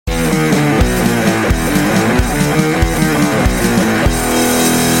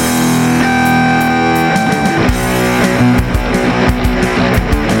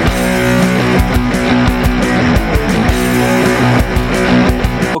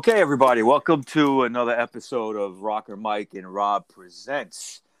Okay, everybody, welcome to another episode of Rocker Mike and Rob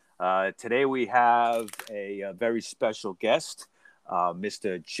Presents. Today we have a very special guest,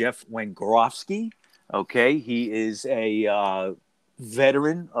 Mr. Jeff Wengorowski. Okay, he is a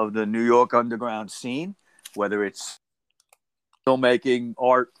veteran of the New York underground scene, whether it's filmmaking,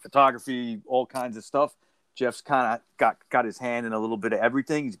 art, photography, all kinds of stuff. Jeff's kind of got his hand in a little bit of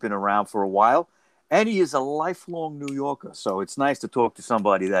everything. He's been around for a while. And he is a lifelong New Yorker, so it's nice to talk to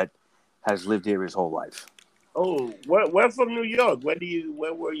somebody that has lived here his whole life. Oh, where from New York? Where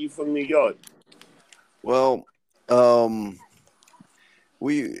were you from New York? Well, my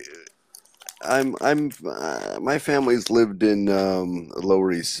family's lived in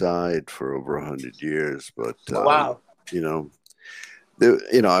Lower East Side for over 100 years, but Wow.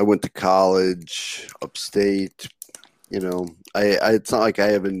 I went to college upstate. It's not like I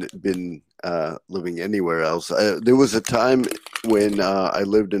haven't been living anywhere else. There was a time when I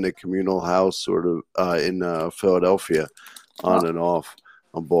lived in a communal house sort of in Philadelphia on and off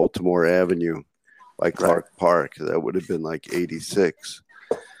on Baltimore Avenue by Clark Park. That would have been like 86.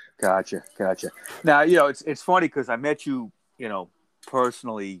 Gotcha. Now, it's funny because I met you,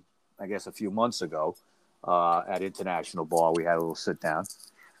 personally, I guess a few months ago at International Bar. We had a little sit down.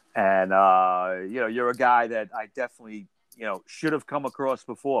 And, you're a guy that I definitely should have come across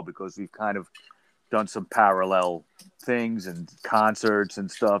before because we've kind of done some parallel things and concerts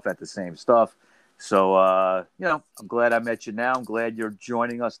and stuff at the same stuff. So, I'm glad I met you now. I'm glad you're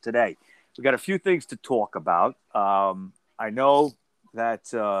joining us today. We got a few things to talk about. I know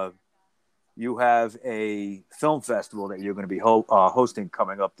that you have a film festival that you're going to be hosting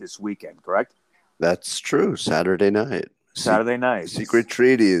coming up this weekend, correct? That's true. Saturday night. Secret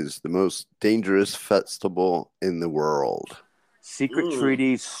Treaty is the most dangerous festival in the world. Secret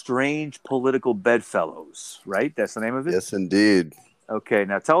Treaty's Strange Political Bedfellows, right? That's the name of it? Yes, indeed. Okay,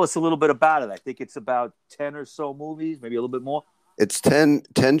 now tell us a little bit about it. I think it's about 10 or so movies, maybe a little bit more. It's 10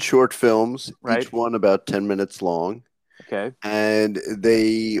 short films, right. Each one about 10 minutes long. Okay. And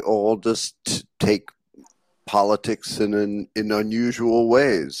they all just take politics in unusual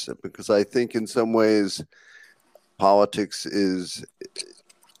ways, because I think in some ways politics is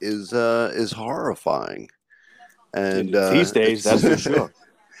horrifying, and these days that's for sure.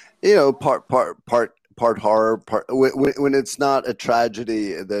 Part horror, part when it's not a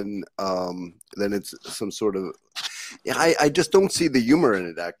tragedy, then it's some sort of. I just don't see the humor in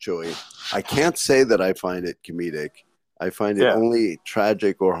it. Actually, I can't say that I find it comedic. I find it only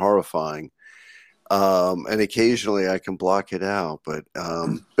tragic or horrifying. And occasionally I can block it out, but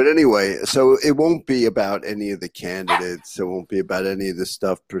anyway, so it won't be about any of the candidates. It won't be about any of the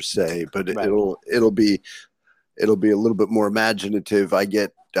stuff per se, but it'll be a little bit more imaginative. I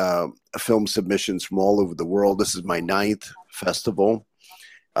get film submissions from all over the world. This is my 9th festival.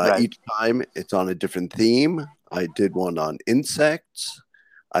 Each time it's on a different theme. I did one on insects.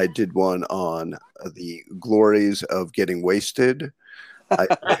 I did one on the glories of getting wasted. I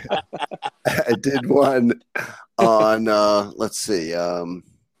did one on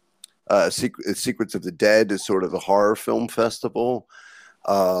Secrets of the Dead is sort of a horror film festival.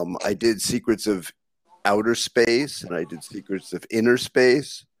 I did Secrets of Outer Space, and I did Secrets of Inner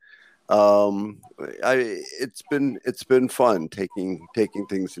Space. It's been fun taking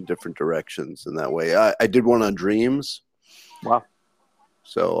things in different directions in that way. I did one on dreams. Wow.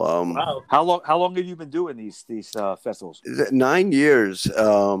 So, wow. How long have you been doing these festivals? 9 years,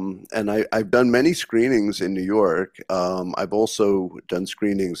 and I've done many screenings in New York. I've also done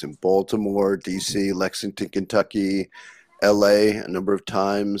screenings in Baltimore, D.C., Lexington, Kentucky, L.A. a number of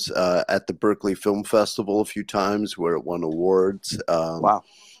times. At the Berkeley Film Festival a few times, where it won awards. Wow.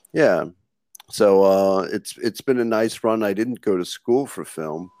 Yeah. So it's been a nice run. I didn't go to school for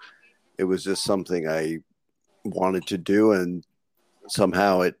film. It was just something I wanted to do, and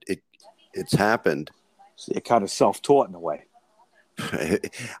somehow it's happened. So you're kind of self-taught in a way.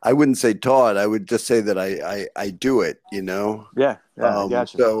 I wouldn't say taught. I would just say that I do it, Yeah, I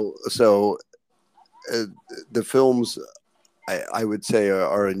gotcha. So the films, I would say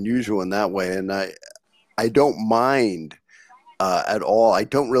are unusual in that way, and I don't mind at all. I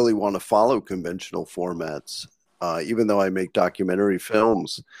don't really want to follow conventional formats, even though I make documentary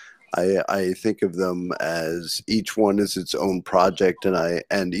films. I think of them as each one is its own project,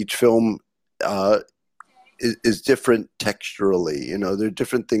 and each film is different texturally. There are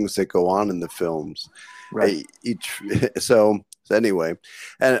different things that go on in the films. Right. So anyway,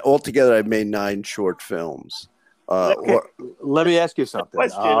 and altogether I've made 9 short films. Let me ask you something.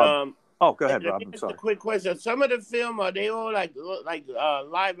 Question. Go ahead, Rob. I'm sorry. A quick question. Some of the film, are they all like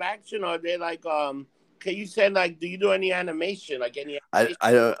live action, or are they like can you send like? Do you do any animation? Like any?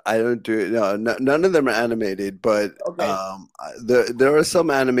 Animation? I don't do it. No, none of them are animated, but Okay. there are some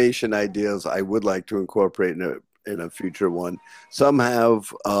animation ideas I would like to incorporate in a future one. Some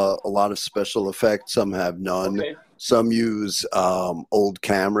have a lot of special effects. Some have none. Okay. Some use old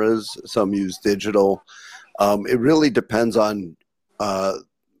cameras. Some use digital. It really depends on the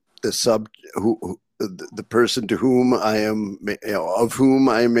person to whom I am, of whom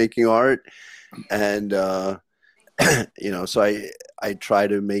I am making art, and so I try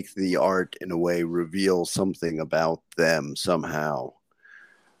to make the art in a way reveal something about them somehow.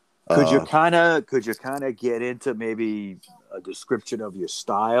 Could you kind of get into maybe a description of your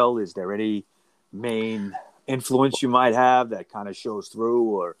style? Is there any main influence you might have that kind of shows through,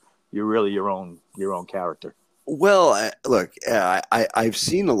 or you're really your own character? Well, look, I've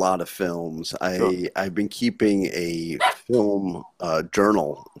seen a lot of films. Sure. I've been keeping a film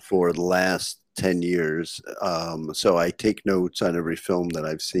journal for the last 10 years. So I take notes on every film that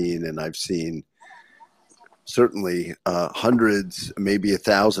I've seen, and I've seen certainly hundreds, maybe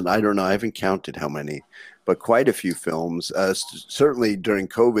 1,000. I don't know. I haven't counted how many, but quite a few films. Certainly during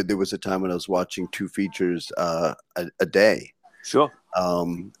COVID, there was a time when I was watching 2 features a day. Sure.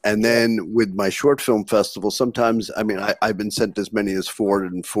 And then with my short film festival, sometimes, I mean, I've been sent as many as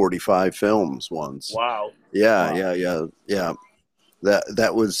 445 films once. Wow. Yeah.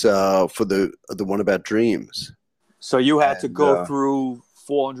 That was for the one about dreams. So you had to go through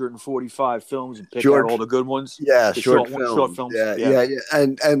 445 films and pick short, out all the good ones. Yeah, the short films. Yeah.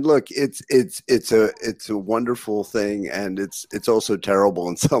 And look, it's a wonderful thing, and it's also terrible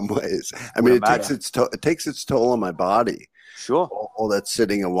in some ways. I mean, it takes its toll on my body. Sure. All that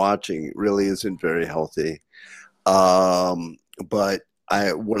sitting and watching really isn't very healthy. But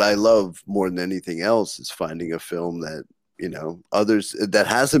what I love more than anything else is finding a film that, others that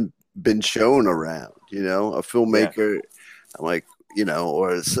hasn't been shown around, a filmmaker, I'm like,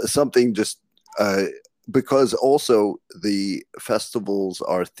 or something just because also the festivals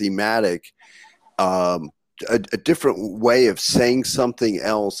are thematic, a different way of saying something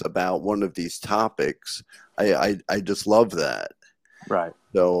else about one of these topics. I just love that. Right.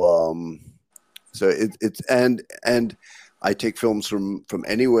 So it's and I take films from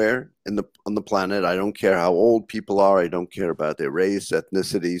anywhere on the planet. I don't care how old people are. I don't care about their race,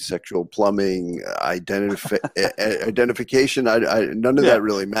 ethnicity, sexual plumbing, identification. None of that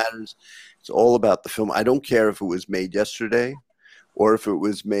really matters. It's all about the film. I don't care if it was made yesterday or if it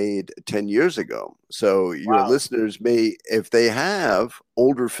was made 10 years ago. So your listeners may, if they have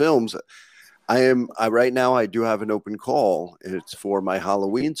older films, right now I do have an open call. It's for my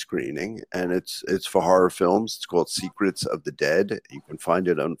Halloween screening, and it's for horror films. It's called Secrets of the Dead. You can find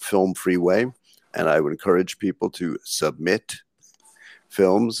it on Film Freeway, and I would encourage people to submit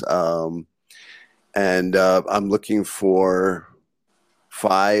films. And I'm looking for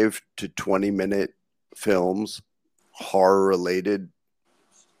 5 to 20-minute films, horror related.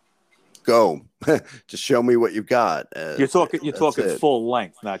 Go, just show me what you've got. You're talking full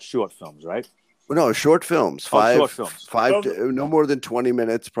length, not short films, right? No, short films. Short films. No more than 20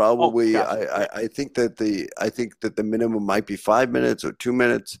 minutes, probably. Gotcha. I think that the minimum might be 5 minutes or 2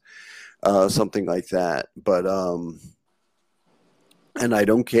 minutes, something like that. But and I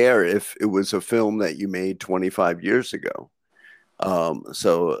don't care if it was a film that you made 25 years ago.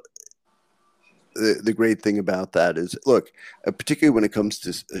 So the great thing about that is, look, particularly when it comes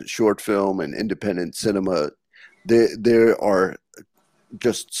to short film and independent cinema, there are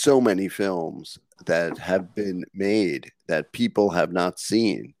just so many films that have been made that people have not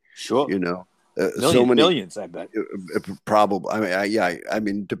seen. Sure. So many millions, I bet. Probably. I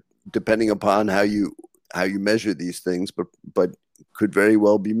mean, depending upon how you measure these things, but could very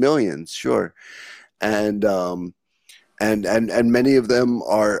well be millions. Sure. And many of them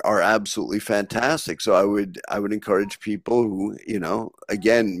are absolutely fantastic. So I would encourage people who,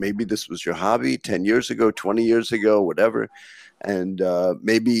 again, maybe this was your hobby 10 years ago, 20 years ago, whatever. And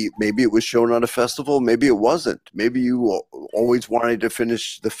maybe it was shown on a festival. Maybe it wasn't. Maybe you always wanted to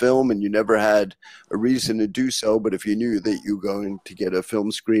finish the film and you never had a reason to do so. But if you knew that you were going to get a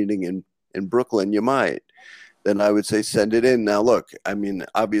film screening in Brooklyn, you might. Then I would say send it in. Now, look, I mean,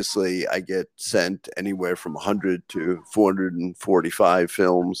 obviously I get sent anywhere from 100 to 445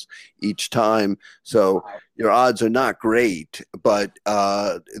 films each time. So your odds are not great. But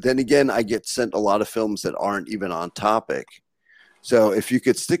then again, I get sent a lot of films that aren't even on topic. So if you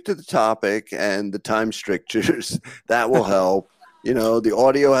could stick to the topic and the time strictures, that will help. The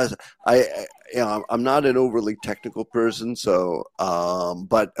audio has. I'm not an overly technical person, so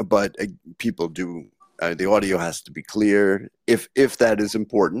but people do. The audio has to be clear if that is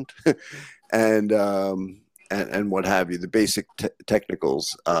important, and what have you. The basic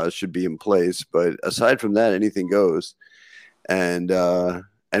technicals should be in place, but aside from that, anything goes. And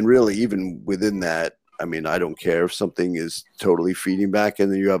really, even within that, I mean, I don't care if something is totally feeding back,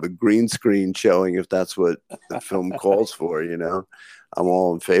 and then you have a green screen showing if that's what the film calls for. I'm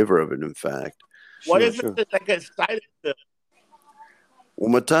all in favor of it. In fact, What if it's like a silent film?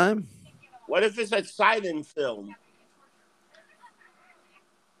 one more time. What if it's a silent film?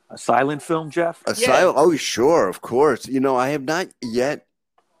 A silent film, Jeff? Silent? Oh, sure, of course. I have not yet.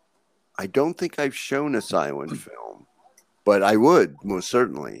 I don't think I've shown a silent film, but I would most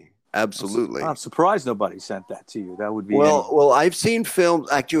certainly. Absolutely. I'm surprised nobody sent that to you. That would be well. I've seen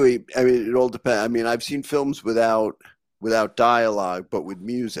films. Actually, I mean, it all depends. I mean, I've seen films without dialogue, but with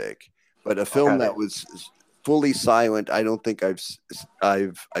music. But a film that was fully silent, I don't think I've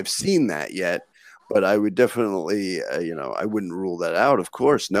seen that yet. But I would definitely, I wouldn't rule that out. Of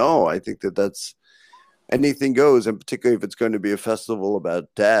course, no. I think that's anything goes, and particularly if it's going to be a festival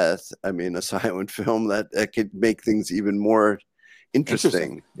about death. I mean, a silent film that could make things even more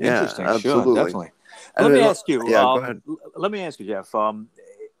interesting. Yeah, absolutely. Sure, definitely. Let me ask you. Yeah, go ahead. Let me ask you, Jeff.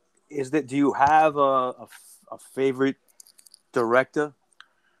 Do you have a favorite director?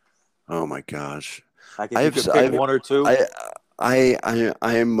 Oh my gosh! Like if you could pick one or two. I'm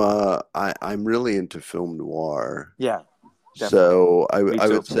really into film noir. Yeah. Definitely. So I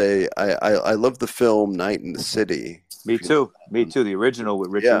would say I love the film Night in the City. Me too. The original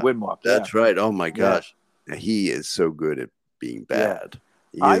with Richard Widmark. That's right. Oh my gosh, he is so good at being bad.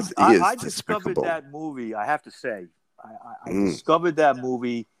 He is I despicable. discovered that movie. I have to say, I discovered that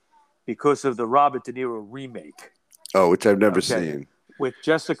movie because of the Robert De Niro remake. Oh, which I've never seen. With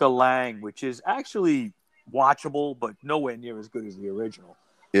Jessica Lange, which is actually watchable, but nowhere near as good as the original.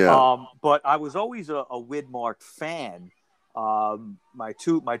 Yeah. But I was always a Widmark fan. My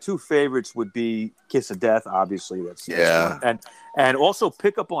two favorites would be Kiss of Death, obviously. That's and also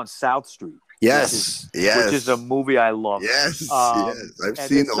Pick Up on South Street. Yes, which is a movie I love. Yes, I've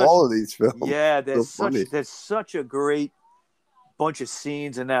seen all of these films. Yeah, there's such a great bunch of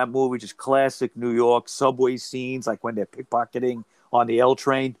scenes in that movie, just classic New York subway scenes, like when they're pickpocketing on the L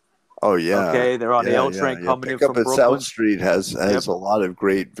train. Oh yeah. Okay, they're on the L train coming in from Brooklyn. South Street has a lot of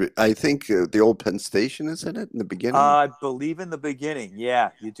great. I think the old Penn Station is in it in the beginning. I believe in the beginning. Yeah,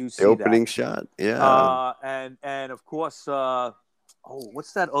 you do see the opening shot. Yeah. And of course,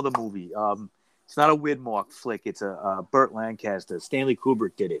 what's that other movie? It's not a Widmark flick. It's a Burt Lancaster. Stanley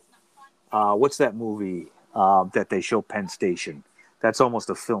Kubrick did it. What's that movie that they show Penn Station? That's almost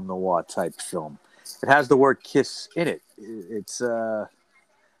a film noir type film. It has the word kiss in it. It's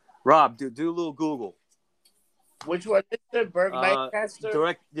Rob, do a little Google. Which one is it? Burt Lancaster?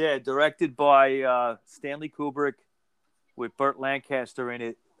 Directed by Stanley Kubrick with Burt Lancaster in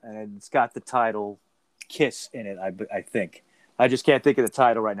it, and it's got the title Kiss in it, I think. I just can't think of the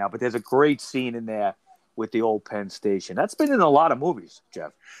title right now, but there's a great scene in there with the old Penn Station. That's been in a lot of movies,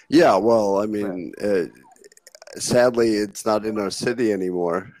 Jeff. Yeah, well, I mean, sadly, it's not in our city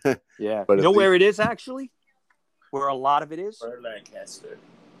anymore. Yeah. But you know where it is, actually? Where a lot of it is? Burt Lancaster.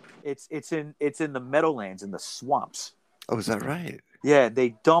 It's in the Meadowlands, in the swamps. Oh, is that right? Yeah,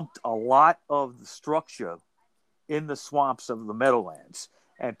 they dumped a lot of the structure in the swamps of the Meadowlands,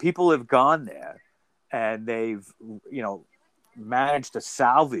 and people have gone there, and they've managed to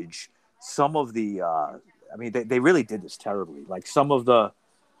salvage some of the. They really did this terribly. Like some of the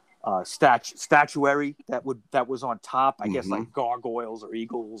statuary that was on top, I guess, like gargoyles or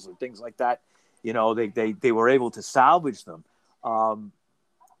eagles or things like that. They were able to salvage them.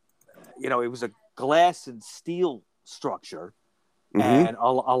 It was a glass and steel structure, and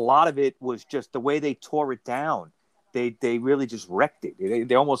a lot of it was just the way they tore it down. They really just wrecked it.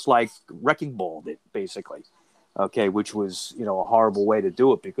 They almost like wrecking balled it, basically. Okay, which was a horrible way to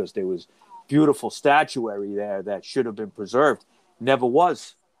do it because there was beautiful statuary there that should have been preserved, never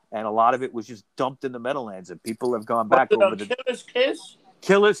was, and a lot of it was just dumped in the Meadowlands, and people have gone back over the Killer's Kiss.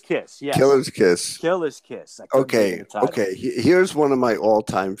 Killer's Kiss, yes. Killer's Kiss. Killer's Kiss. Okay. Here's one of my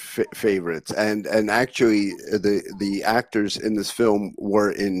all-time favorites, and actually, the actors in this film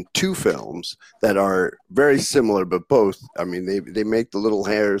were in two films that are very similar, but both. I mean, they make the little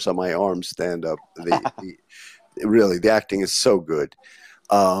hairs on my arm stand up. Really, the acting is so good.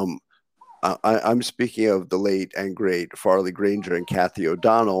 I'm speaking of the late and great Farley Granger and Kathy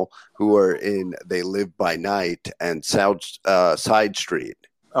O'Donnell, who are in They Live by Night and Side Street.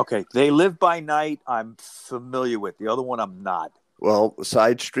 Okay, They Live by Night, I'm familiar with. The other one, I'm not. Well,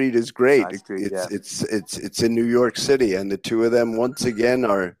 Side Street is great. Side Street, it's in New York City, and the two of them once again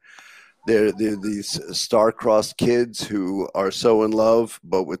are they're these star-crossed kids who are so in love,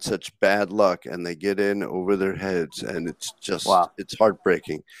 but with such bad luck, and they get in over their heads, and Wow. it's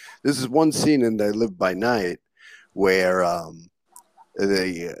heartbreaking. This is one scene in They Live by Night where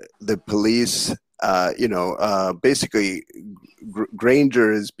the police, basically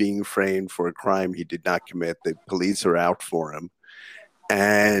Granger is being framed for a crime he did not commit. The police are out for him,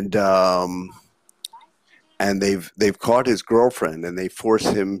 and they've caught his girlfriend, and they force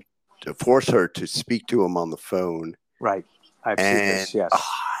her to speak to him on the phone. Right. I've seen this. Yes.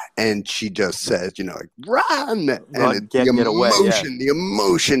 And she just says, like, run, and Get away. Yeah. The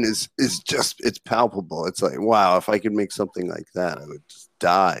emotion is just, it's palpable. It's like, wow, if I could make something like that, I would just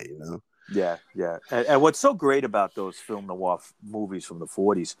die. Yeah, yeah. And what's so great about those film noir movies from the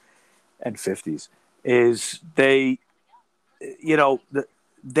 40s and 50s is they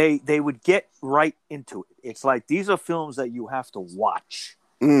would get right into it. It's like these are films that you have to watch.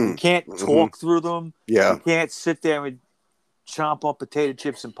 You can't talk through them. Yeah. You can't sit there and chomp up potato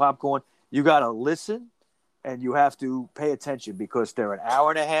chips and popcorn. You got to listen, and you have to pay attention because they're an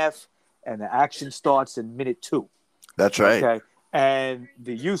hour and a half, and the action starts in minute 2. That's right. Okay. And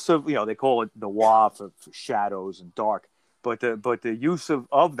the use of, they call it noir for shadows and dark, but the use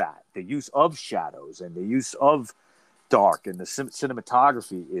of that, the use of shadows and the use of dark and the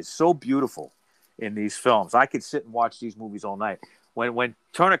cinematography is so beautiful in these films. I could sit and watch these movies all night. When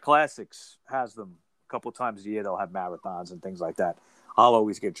Turner Classics has them a couple times a year, they'll have marathons and things like that. I'll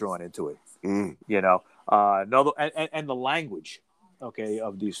always get drawn into it. Another and the language,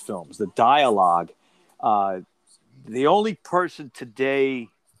 of these films, the dialogue. The only person today,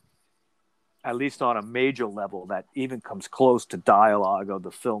 at least on a major level, that even comes close to dialogue of the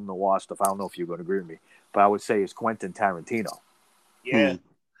film noir stuff, I don't know if you're going to agree with me, but I would say is Quentin Tarantino. Yeah.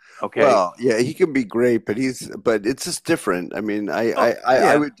 Okay. Well, yeah, he can be great, but it's just different. I mean,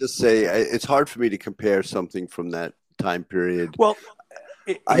 I would just say it's hard for me to compare something from that time period. Well,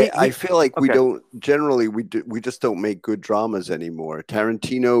 I feel like we just don't make good dramas anymore.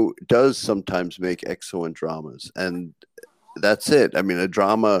 Tarantino does sometimes make excellent dramas, and that's it. I mean, a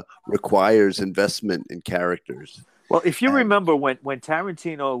drama requires investment in characters. Well, if you remember when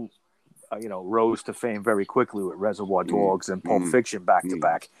Tarantino, rose to fame very quickly with Reservoir Dogs and Pulp Fiction back to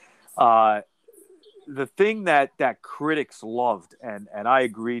back, the thing that critics loved, and I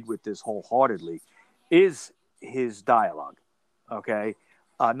agreed with this wholeheartedly, is his dialogue. Okay.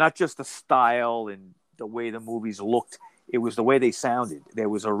 Not just the style and the way the movies looked. It was the way they sounded. There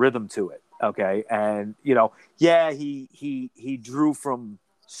was a rhythm to it. Okay. And, he drew from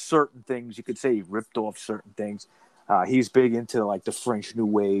certain things. You could say he ripped off certain things. He's big into like the French New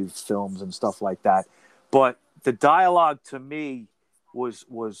Wave films and stuff like that. But the dialogue to me was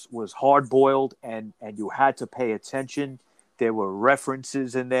hard boiled, and you had to pay attention. There were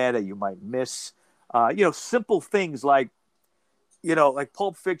references in there that you might miss. Simple things like, like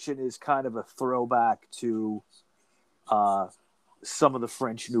Pulp Fiction is kind of a throwback to some of the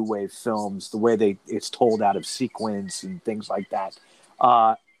French New Wave films, the way it's told out of sequence and things like that.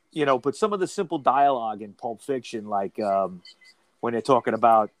 But some of the simple dialogue in Pulp Fiction, like when they're talking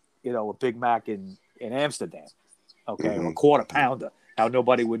about, a Big Mac in Amsterdam, okay, or a quarter pounder, how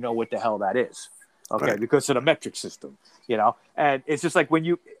nobody would know what the hell that is, okay, because of the metric system, and it's just like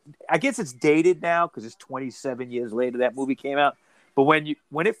I guess it's dated now because it's 27 years later that movie came out. But when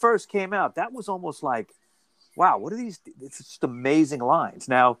it first came out, that was almost like, wow, what are these? It's just amazing lines.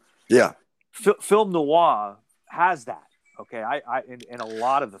 Now, yeah, film noir has that. Okay, I in a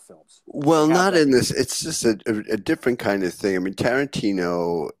lot of the films. Well, not in this. It's just a different kind of thing. I mean,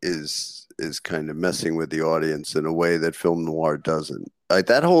 Tarantino is kind of messing with the audience in a way that film noir doesn't. Like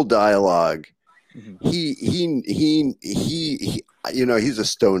that whole dialogue. He he's a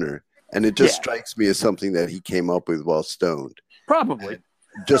stoner, and it just strikes me as something that he came up with while stoned. Probably.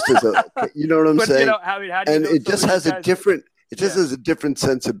 Just as you know what I'm saying? How do you and know it just has a different. It just Yeah. has a different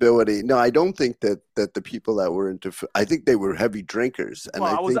sensibility. No, I don't think that the people that were into. I think they were heavy drinkers, and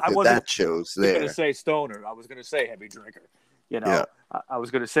Well, I think that shows I was there. going to say stoner. I was going to say heavy drinker. Yeah. I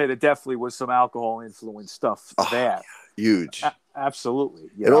was going to say there definitely was some alcohol influence stuff there. Huge. Absolutely.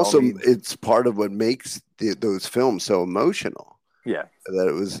 It's part of what makes those films so emotional. Yeah.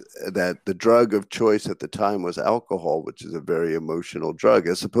 That the drug of choice at the time was alcohol, which is a very emotional drug,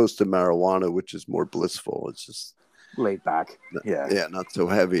 as opposed to marijuana, which is more blissful. It's just laid back. Yeah. Yeah, not so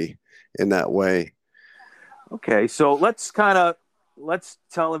heavy in that way. Okay, so let's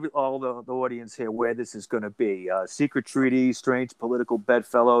tell all the audience here where this is going to be. Secret Treaty, Strange Political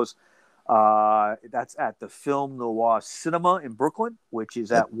Bedfellows. That's at the Film Noir Cinema in Brooklyn, which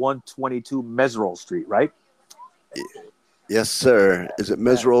is at 122 Meserole Street, right? Yes, sir. Is it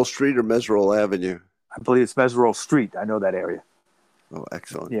Meserole Street or Meserole Avenue? I believe it's Meserole Street. I know that area. Oh,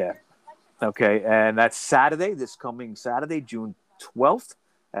 excellent. Yeah. Okay, and that's Saturday, this coming Saturday, June 12th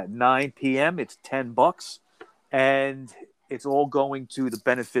at 9 p.m. It's $10, and it's all going to the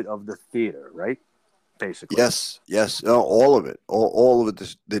benefit of the theater, right? Basically. Yes. No, all of it. All of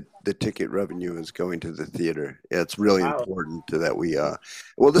it. The ticket revenue is going to the theater. Yeah, it's really important that we.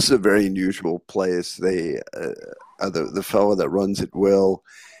 Well, this is a very unusual place. They, the fellow that runs it, Will.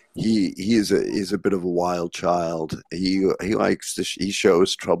 He's a bit of a wild child. He likes to. He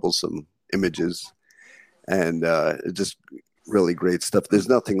shows troublesome images, and just really great stuff. There's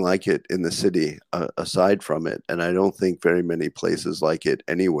nothing like it in the city aside from it, and I don't think very many places like it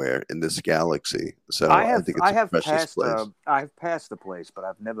anywhere in this galaxy. So I think it's a precious place. I've passed the place, but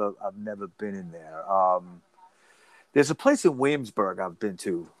I've never been in there. There's a place in Williamsburg I've been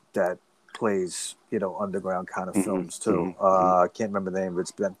to that plays, underground kind of films too. I can't remember the name, but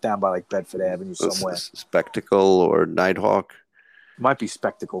it's down by like Bedford Avenue somewhere. Spectacle or Nighthawk? Might be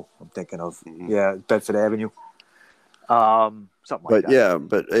Spectacle. I'm thinking of yeah, Bedford Avenue. Something like that.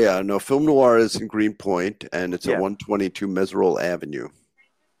 But no, Film Noir is in Greenpoint, and it's at 122 Meserole Avenue.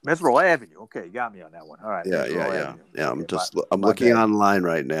 Meserole Avenue. Okay, you got me on that one. All right. Yeah. I'm looking online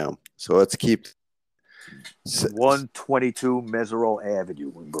right now. So let's keep 122 Meserole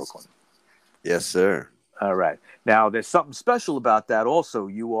Avenue in Brooklyn. Yes, sir. All right. Now, there's something special about that also.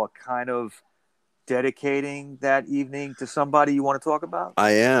 You are kind of dedicating that evening to somebody you want to talk about?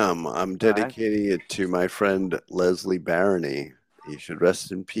 I am. I'm dedicating it to my friend Leslie Barony. He should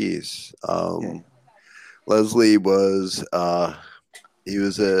rest in peace. Leslie was he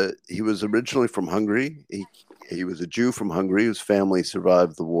was originally from Hungary. He was a Jew from Hungary whose family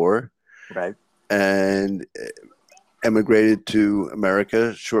survived the war. Right. And emigrated to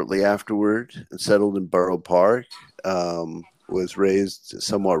America shortly afterward and settled in Borough Park. Was raised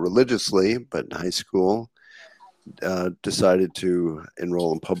somewhat religiously, but in high school decided to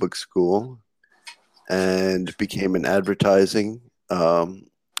enroll in public school and became in advertising.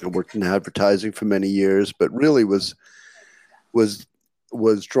 Worked in advertising for many years, but really was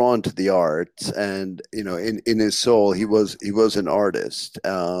drawn to the arts. And in his soul, he was an artist,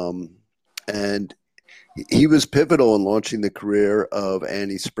 and he was pivotal in launching the career of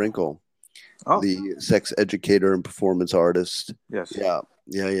Annie Sprinkle. The sex educator and performance artist. Yes. Yeah.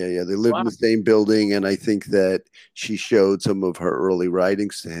 They lived in the same building, and I think that she showed some of her early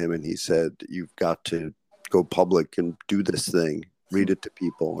writings to him, and he said, "You've got to go public and do this thing, read it to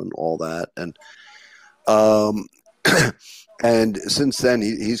people, and all that." And and since then,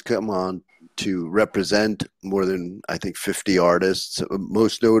 he's come on to represent more than, I think, 50 artists,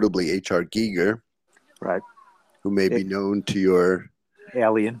 most notably H.R. Giger, right, who may be known to your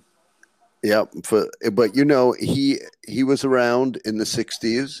Alien. Yeah, but he was around in the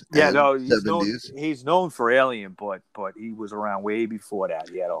 60s. Yeah, no, he's known for Alien, but he was around way before that.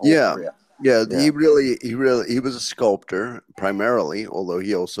 He had a whole career. Yeah. He was a sculptor primarily, although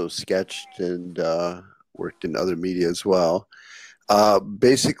he also sketched and worked in other media as well.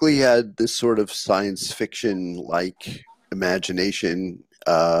 Basically, had this sort of science fiction like imagination.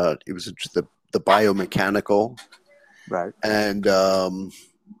 It was the biomechanical, right, and.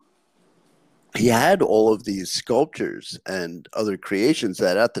 He had all of these sculptures and other creations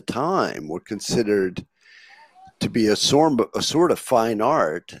that at the time were considered to be a sort of fine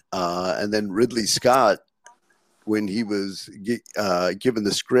art. And then Ridley Scott, when he was given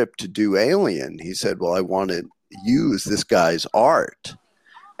the script to do Alien, he said, well, I want to use this guy's art.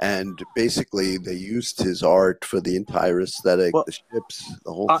 And basically they used his art for the entire aesthetic, the ships,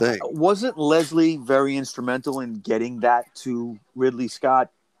 the whole thing. Wasn't Leslie very instrumental in getting that to Ridley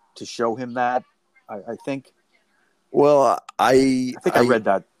Scott? To show him that, I think. Well, I think I read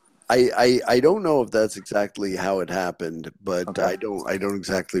that. I don't know if that's exactly how it happened, but okay. I don't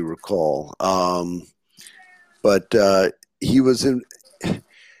exactly recall. But he was in.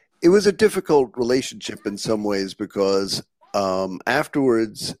 It was a difficult relationship in some ways because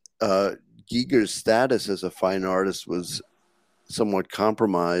afterwards, Giger's status as a fine artist was somewhat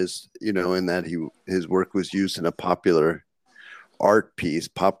compromised. In that his work was used in a popular art piece,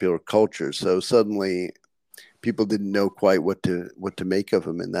 popular culture. So suddenly people didn't know quite what to make of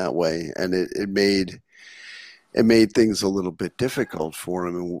him in that way. And it made things a little bit difficult for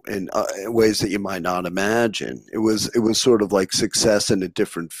him in ways that you might not imagine. It was sort of like success in a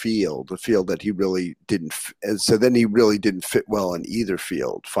different field, a field that he really didn't. And so then he really didn't fit well in either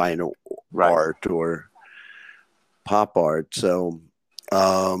field, fine art or pop art. So,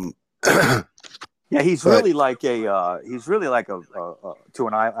 yeah, he's really like an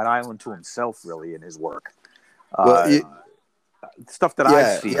island to himself, really, in his work. stuff that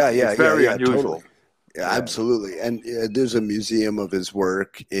I've seen. It's very unusual. Totally. Yeah, absolutely. And there's a museum of his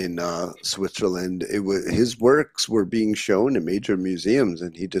work in Switzerland. His works were being shown in major museums,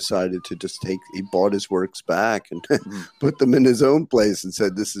 and he decided to he bought his works back and put them in his own place and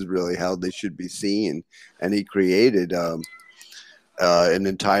said, this is really how they should be seen. And he created an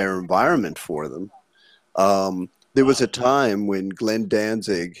entire environment for them. There was a time when Glenn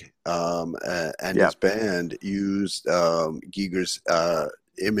Danzig and his band used Giger's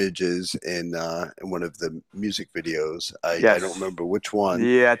images in one of the music videos. I don't remember which one.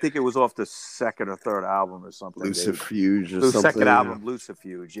 Yeah, I think it was off the second or third album or something. Lucifuge or the something. Second album,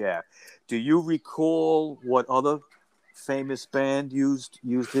 Lucifuge, yeah. Do you recall what other famous band used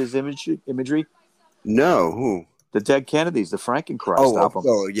his imagery? No, who? The Dead Kennedys, the Frankenchrist album.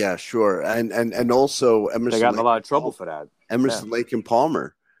 Oh, yeah, sure. And also Emerson. They got in a lot of trouble for that. Emerson, Lake and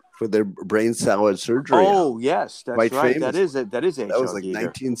Palmer for their brain salad surgery. Oh, yes, that's right. Famous. That is That was like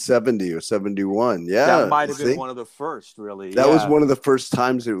 1970 or 71. Yeah, that might have been one of the first, really. That was one of the first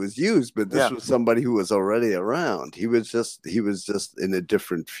times it was used. But this was somebody who was already around. He was just in a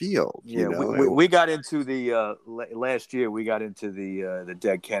different field. Yeah, we got into the last year. We got into the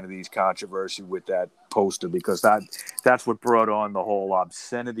Dead Kennedys controversy with that poster because that's what brought on the whole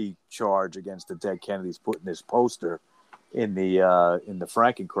obscenity charge against the Dead Kennedys, putting this poster in the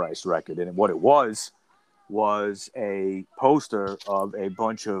Frankenchrist record. And what it was a poster of a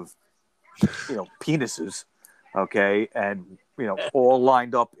bunch of penises, okay, and all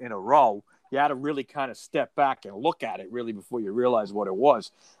lined up in a row. You had to really kind of step back and look at it really before you realize what it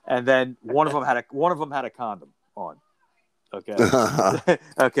was. And then one of them had a condom on, okay.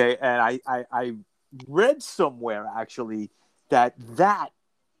 Okay, and I read somewhere actually that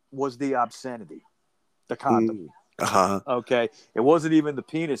was the obscenity, the condom. Okay, it wasn't even the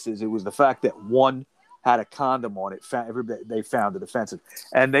penises; it was the fact that one had a condom on it. They found it offensive,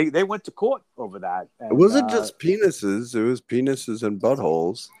 and they went to court over that. And, it wasn't just penises; it was penises and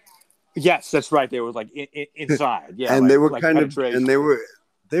buttholes. Yes, that's right. They were like inside, yeah, and like, they were like kind of, and they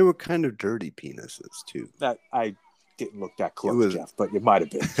were kind of dirty penises too. That I didn't look that close, Jeff, but it might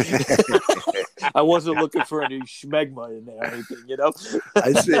have been. I wasn't looking for any schmegma in there or anything,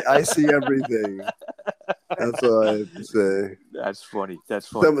 I see everything. That's all I have to say. That's funny.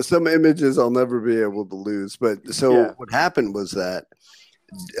 Some images I'll never be able to lose. But what happened was that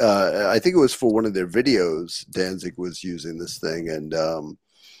I think it was for one of their videos, Danzig was using this thing, and a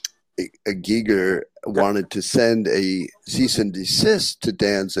Giger wanted to send a cease and desist to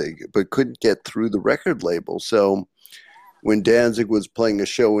Danzig, but couldn't get through the record label. So when Danzig was playing a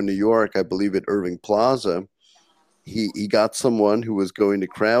show in New York, I believe at Irving Plaza, he got someone who was going to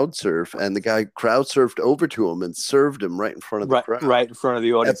crowd surf, and the guy crowd surfed over to him and served him right in front of the crowd. Right in front of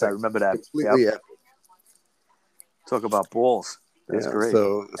the audience. Epic. I remember that. Completely epic. Talk about balls. That's great.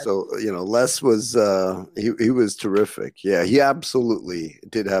 So Les was he was terrific. Yeah, he absolutely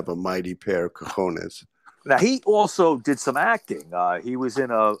did have a mighty pair of cojones. Now he also did some acting. He was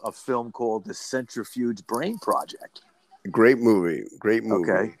in a film called The Centrifuge Brain Project. Great movie.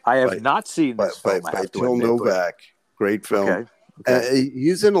 Okay, I have not seen this film. By Till Novak. Great film. Okay.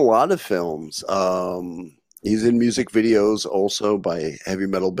 He's in a lot of films. He's in music videos also by heavy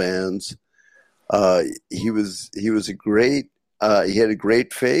metal bands. He was a great. He had a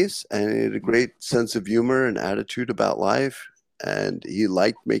great face, and he had a great sense of humor and attitude about life. And he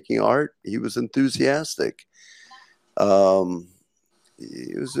liked making art. He was enthusiastic.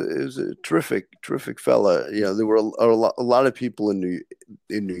 He was a terrific fella. There were a lot of people in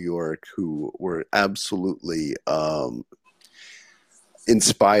New York who were absolutely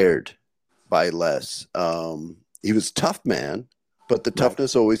inspired by Les. He was a tough man, but the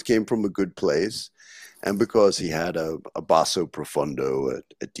toughness always came from a good place, and because he had a basso profundo,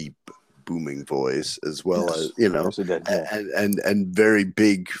 a deep booming voice, as well as and very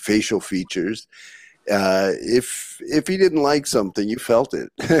big facial features. If he didn't like something, you felt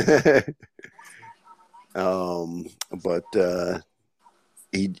it. But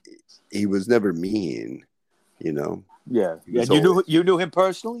he was never mean, Yeah. You knew him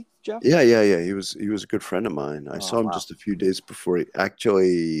personally, Jeff? Yeah. He was a good friend of mine. I saw him just a few days before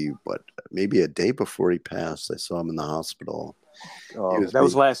maybe a day before he passed. I saw him in the hospital. That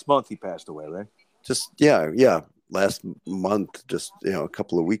was last month he passed away, right? Last month, just a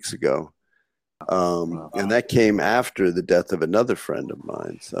couple of weeks ago. And that came after the death of another friend of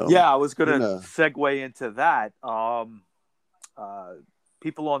mine. So I was going to segue into that.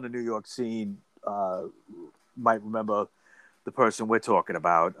 People on the New York scene might remember the person we're talking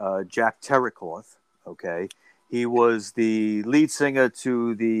about, Jack Terricloth. Okay, he was the lead singer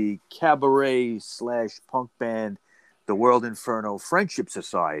to the cabaret / punk band the World Inferno Friendship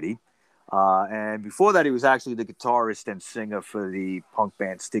Society. And before that, he was actually the guitarist and singer for the punk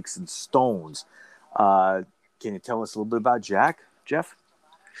band Sticks and Stones. Can you tell us a little bit about Jack, Jeff?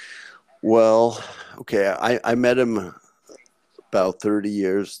 Well, okay, I met him about 30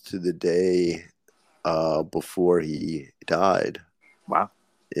 years to the day before he died. Wow.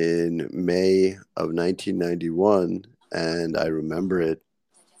 In May of 1991, and I remember it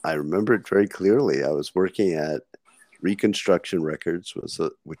very clearly. I was working at Reconstruction Records,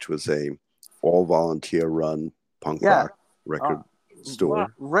 which was a all volunteer run punk rock record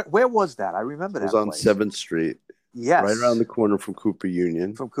store. Where was that? I remember that. It was on place. 7th Street. Yes. Right around the corner from Cooper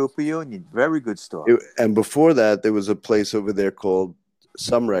Union. From Cooper Union. Very good store. And before that, there was a place over there called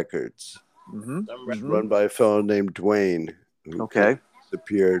Some Records, run by a fellow named Dwayne, who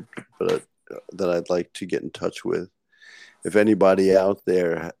disappeared, but that I'd like to get in touch with. If anybody out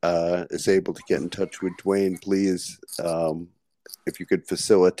there is able to get in touch with Dwayne, please, if you could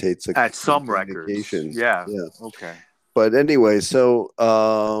facilitate at Some Records. Yeah. Okay. But anyway, so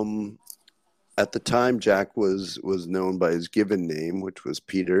at the time, Jack was known by his given name, which was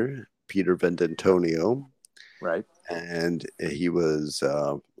Peter Vendantonio. Right. And he was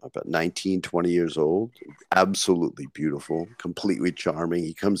about 19, 20 years old, absolutely beautiful, completely charming.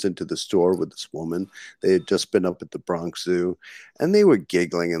 He comes into the store with this woman. They had just been up at the Bronx Zoo, and they were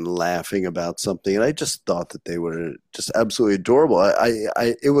giggling and laughing about something. And I just thought that they were just absolutely adorable.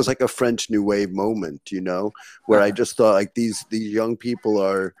 It was like a French New Wave moment, where I just thought, like, these young people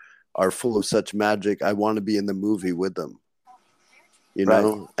are full of such magic. I want to be in the movie with them,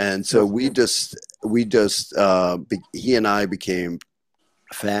 know? And so he and I became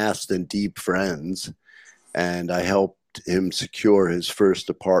fast and deep friends, and I helped him secure his first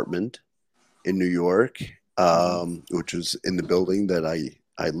apartment in New York, which was in the building that I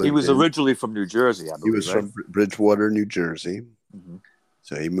lived in. He was originally from New Jersey, I believe. He was from Bridgewater, New Jersey. Mm-hmm.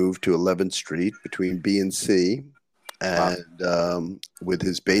 So he moved to 11th Street between B and C. And with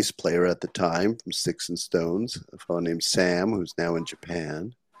his bass player at the time from Sticks and Stones, a fellow named Sam, who's now in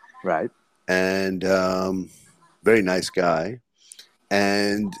Japan. Right. And very nice guy.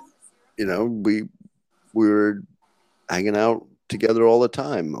 And, we were hanging out together all the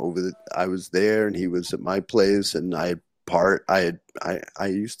time. I was there and he was at my place, and I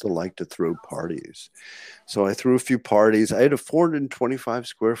used to like to throw parties. So I threw a few parties. I had a 425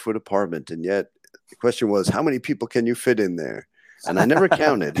 square foot apartment, and yet the question was, how many people can you fit in there? And I never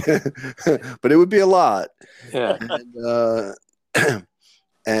counted, but it would be a lot. Yeah.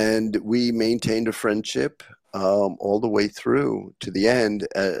 And we maintained a friendship all the way through to the end.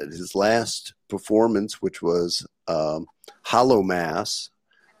 His last performance, which was Hollow Mass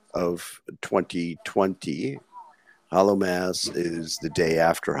of 2020. Hollow Mass is the day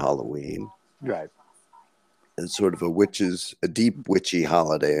after Halloween. Right. It's sort of a deep witchy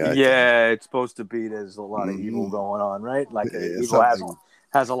holiday. I think. It's supposed to be. There's a lot of evil going on, right? Like evil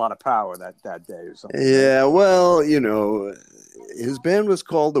has a lot of power that day or something. Yeah, right? Well, his band was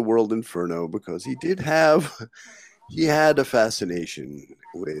called the World Inferno because he had a fascination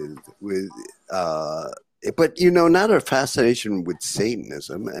with but not a fascination with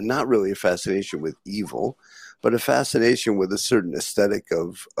Satanism, and not really a fascination with evil, but a fascination with a certain aesthetic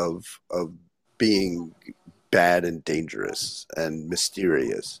of being bad and dangerous and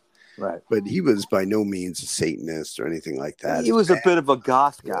mysterious. Right. But he was by no means a Satanist or anything like that. He was a bit of a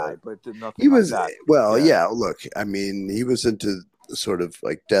goth guy, but nothing he was, like that. Well, yeah, look, I mean, he was into sort of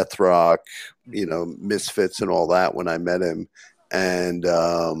like death rock, Misfits and all that when I met him. And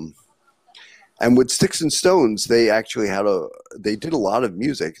with Sticks and Stones, they actually they did a lot of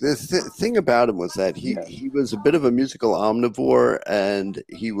music. The thing about him was that he was a bit of a musical omnivore, and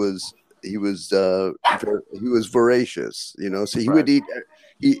he was voracious, so he would eat.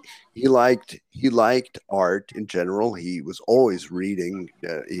 He liked art in general. He was always reading.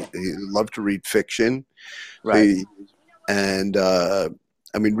 He loved to read fiction. Right. I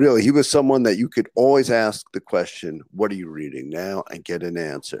mean, really, he was someone that you could always ask the question, "What are you reading now?" and get an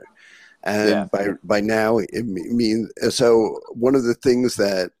answer. And by now, it means so. One of the things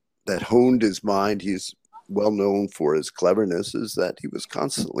that honed his mind, he's well known for his cleverness, is that he was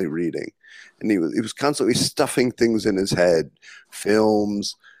constantly reading, and he was constantly stuffing things in his head,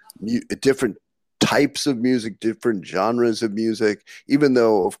 films, different types of music, different genres of music, even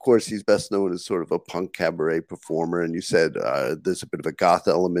though, of course, he's best known as sort of a punk cabaret performer. And you said there's a bit of a goth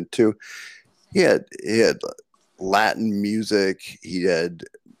element too. He had Latin music. He had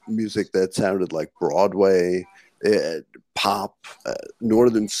music that sounded like Broadway, pop,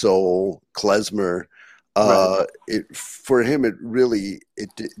 Northern soul, klezmer. For him,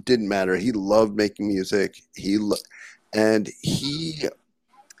 didn't matter. He loved making music. And he,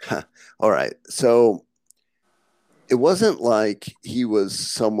 all right. So it wasn't like he was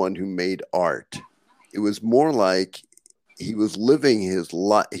someone who made art. It was more like he was living his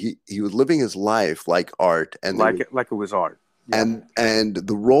life. He was living his life like art, and like it was art. Yeah. And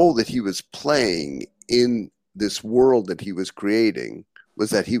the role that he was playing in this world that he was creating was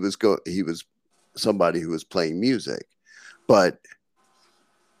that he was somebody who was playing music, but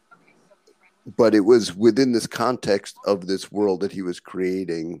it was within this context of this world that he was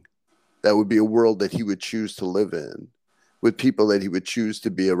creating. That would be a world that he would choose to live in, with people that he would choose to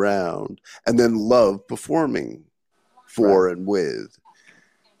be around, and then love performing for and with.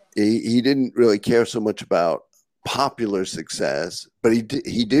 He didn't really care so much about popular success, but he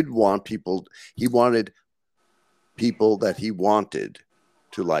did want people. He wanted people that he wanted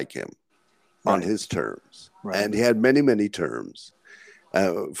to like him on his terms, and he had many terms.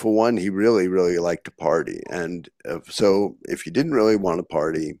 For one, he really liked to party, and so if you didn't really want to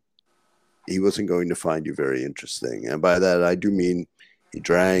party, he wasn't going to find you very interesting. And by that, I do mean he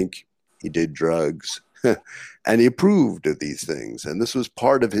drank, he did drugs, and he approved of these things. And this was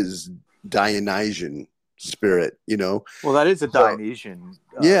part of his Dionysian spirit, you know. Well, that is a Dionysian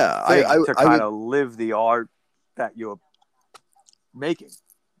thing, to kind of live the art that you're making.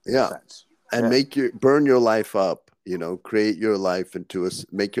 Yeah, and burn your life up. You know, create your life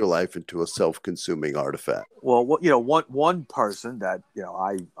make your life into a self-consuming artifact. Well, one person that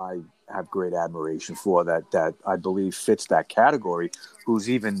I have great admiration for that I believe fits that category, who's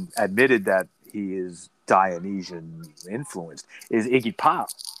even admitted that he is Dionysian influenced, is Iggy Pop.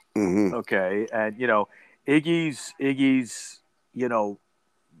 Mm-hmm. Okay, and Iggy's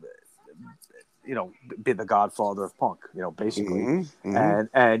been the godfather of punk, basically, mm-hmm.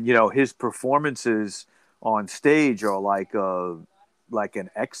 and his performances on stage are like an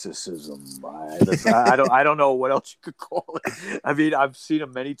exorcism. I don't know what else you could call it. I mean, I've seen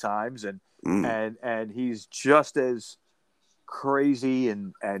him many times, and he's just as crazy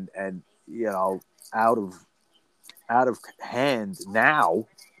and out of hand now.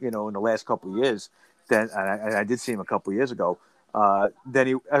 In the last couple of years, and I did see him a couple of years ago. Than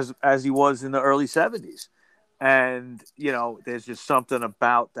he as he was in the early 70s, and there's just something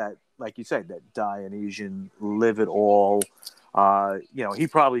about that, like you said, that Dionysian live it all. He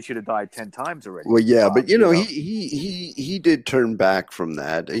probably should have died 10 times already. Well, yeah, but he did turn back from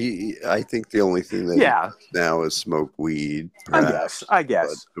that. I think the only thing that he does now is smoke weed. Perhaps, I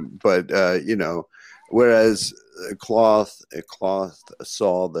guess. But whereas Cloth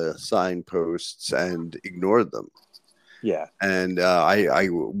saw the signposts and ignored them. Yeah, and I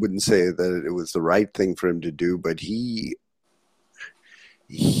wouldn't say that it was the right thing for him to do, but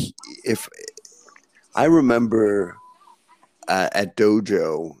if I remember at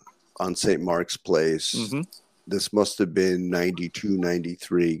Dojo on St. Mark's Place, this must have been 92,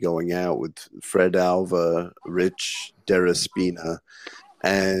 93, going out with Fred Alva, Rich Deraspina,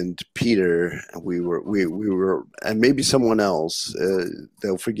 and Peter. We were, and maybe someone else.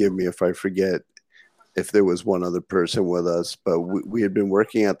 They'll forgive me if I forget if there was one other person with us, but we had been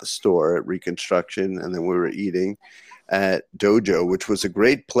working at the store at Reconstruction, and then we were eating at Dojo, which was a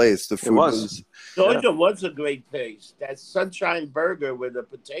great place. The food was Dojo was a great place. That Sunshine Burger with the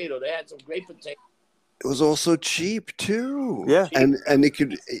potato, they had some great potatoes. It was also cheap too. Yeah, and you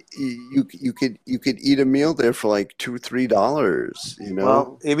could eat a meal there for like $2-3.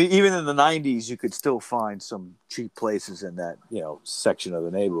 Well, even in the 90s, you could still find some cheap places in that section of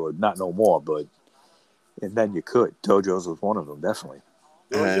the neighborhood. Not no more, but. And then you could. Dojo's was one of them, definitely.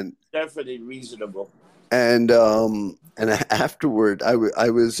 And definitely reasonable. And afterward, I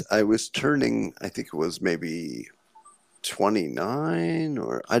was turning. I think it was maybe 29,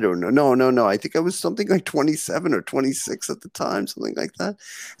 or I don't know. No. I think I was something like 27 or 26 at the time, something like that.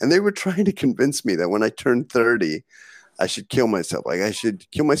 And they were trying to convince me that when I turned 30, I should kill myself. Like, I should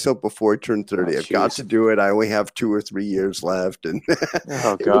kill myself before I turn 30. I've got to do it. I only have 2 or 3 years left. And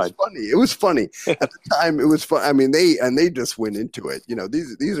oh, God. It was funny. At the time, it was fun. I mean, they just went into it.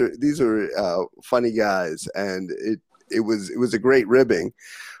 These are funny guys, and it was a great ribbing.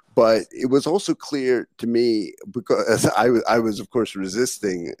 But it was also clear to me, because I was of course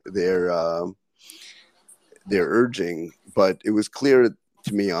resisting their urging, but it was clear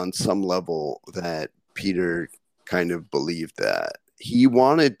to me on some level that Peter kind of believed that he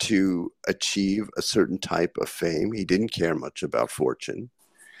wanted to achieve a certain type of fame. He didn't care much about fortune,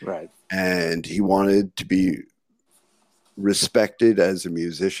 right? And he wanted to be respected as a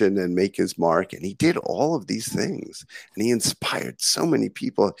musician and make his mark. And he did all of these things, and he inspired so many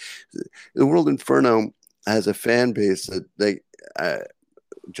people. The World Inferno has a fan base that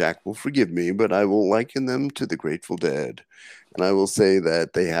Jack will forgive me, but I will liken them to the Grateful Dead, and I will say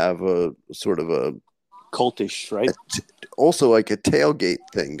that they have a sort of Cultish, right? also like a tailgate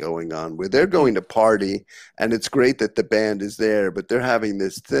thing going on where they're going to party, and it's great that the band is there, but they're having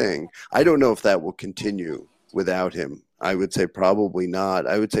this thing. I don't know if that will continue without him. I would say probably not.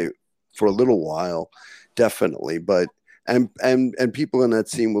 I would say for a little while, definitely, but and people in that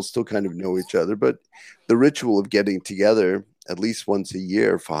scene will still kind of know each other, but the ritual of getting together at least once a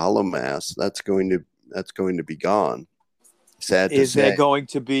year for Hollow Mass, that's going to be gone. Sad to Is there say. going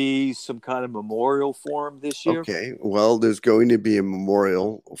to be some kind of memorial for him this year? Okay, well, there's going to be a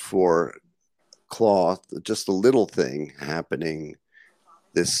memorial for Cloth, just a little thing happening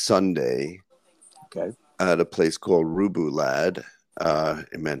this Sunday. Okay. At a place called Rubu Lad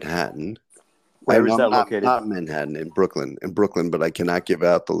in Manhattan. Where is that located? Not Manhattan, in Brooklyn, but I cannot give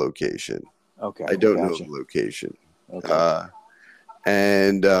out the location. Okay. I don't know the location. Okay.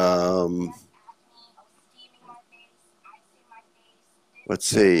 And let's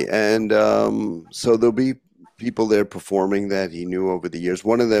see. And so there'll be people there performing that he knew over the years.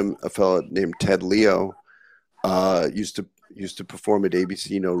 One of them, a fellow named Ted Leo, used to perform at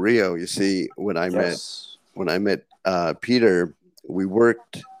ABC No Rio. You see, when I met Peter, we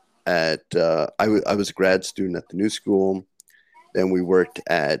worked at I was a grad student at the New School. Then we worked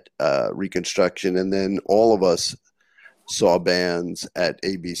at Reconstruction, and then all of us saw bands at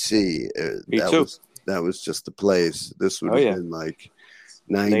ABC. That was just the place. This would have been like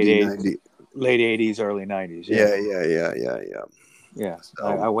 90. Late 80s, early 90s. Yeah. So,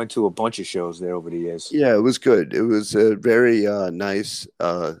 I went to a bunch of shows there over the years. Yeah, it was good. It was a very nice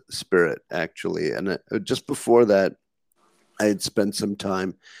spirit, actually. And just before that, I had spent some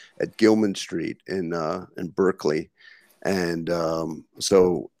time at Gilman Street in Berkeley. And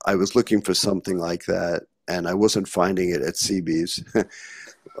so I was looking for something like that, and I wasn't finding it at CB's.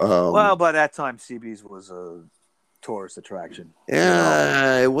 Well, by that time, CB's was a tourist attraction.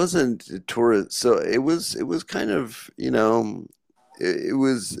 Yeah, it wasn't a tourist. So it was kind of, it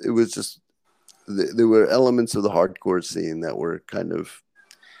was just, there were elements of the hardcore scene that were kind of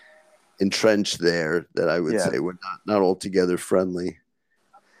entrenched there that I would say were not altogether friendly.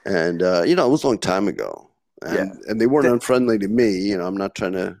 And, it was a long time ago. And they weren't unfriendly to me. I'm not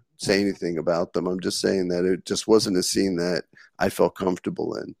trying to say anything about them. I'm just saying that it just wasn't a scene that I felt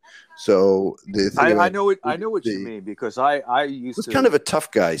comfortable in. So I know what you mean, because I used to. It was kind of a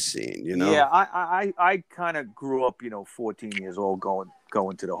tough guy scene, Yeah, I kind of grew up, 14 years old,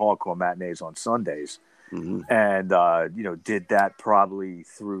 going to the hardcore matinees on Sundays, and did that probably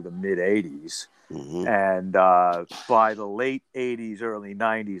through the mid '80s, and by the late '80s, early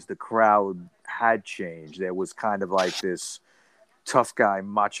 '90s, the crowd had changed. There was kind of like this tough guy,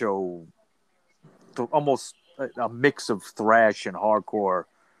 macho, almost a mix of thrash and hardcore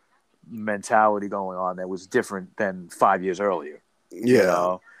mentality going on that was different than 5 years earlier.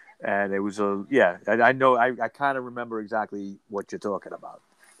 Yeah. And it was I know, I kind of remember exactly what you're talking about.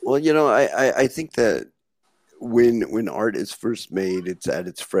 Well, I think that when art is first made, it's at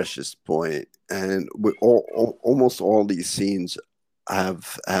its freshest point, and almost all these scenes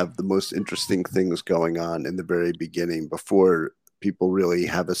have the most interesting things going on in the very beginning before people really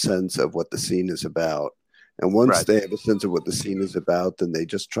have a sense of what the scene is about. And once they have a sense of what the scene is about, then they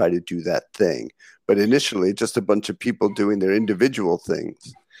just try to do that thing. But initially, just a bunch of people doing their individual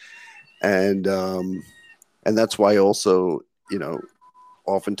things. And that's why also,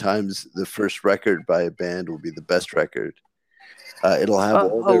 oftentimes the first record by a band will be the best record. It'll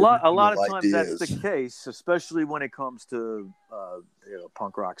have a lot of times ideas. That's the case, especially when it comes to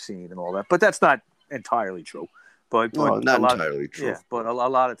punk rock scene and all that. But that's not entirely true. But not entirely true. Yeah, but a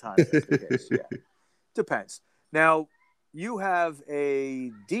lot of times that's the case. Yeah, depends. Now you have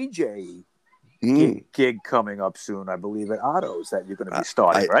a DJ gig coming up soon, I believe, at Otto's that you're going to be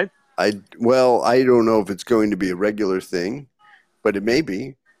starting, right? I don't know if it's going to be a regular thing, but it may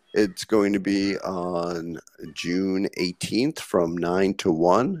be. It's going to be on June 18th from 9 to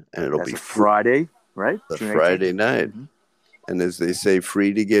 1, and it'll be Friday, right? June Friday 18th. Night. Mm-hmm. And as they say,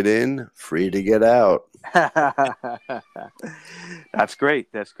 free to get in, free to get out. That's great.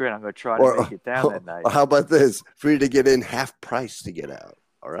 I'm going to try to make it down that night. How about this? Free to get in, half price to get out.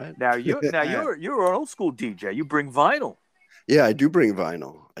 All right. Now you're an old school DJ. You bring vinyl. Yeah, I do bring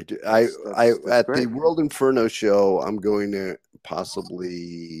vinyl. I do. That's at great. The World Inferno show, I'm going to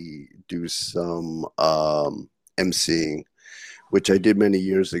possibly do some emceeing, which I did many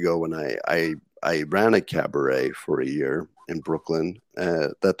years ago when I I ran a cabaret for a year in Brooklyn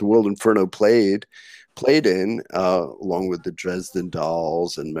that the World Inferno played in, along with the Dresden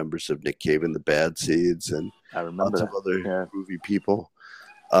Dolls and members of Nick Cave and the Bad Seeds and I remember lots of that. other Yeah. groovy people.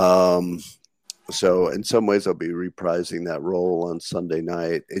 So in some ways, I'll be reprising that role on Sunday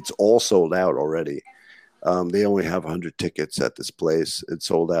night. It's all sold out already. They only have 100 tickets at this place. It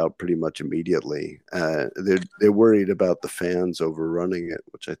sold out pretty much immediately. They're worried about the fans overrunning it,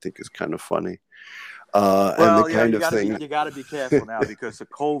 which I think is kind of funny. And Well, the you know, kind you of gotta thing. be, you got to be careful now because of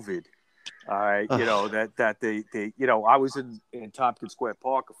COVID. All right, you know that they you know, I was in Tompkins Square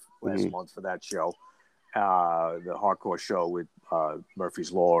Park last month for that show, the hardcore show with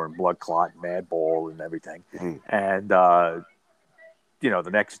Murphy's Law and Blood Clot and Madball and everything, and you know,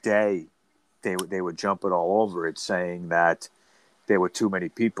 the next day they were jumping all over it, saying that there were too many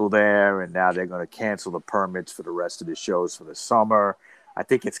people there, and now they're going to cancel the permits for the rest of the shows for the summer. I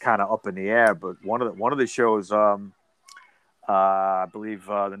think it's kind of up in the air, but one of the shows, I believe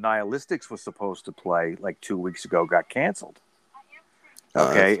the Nihilistics was supposed to play like 2 weeks ago, got canceled.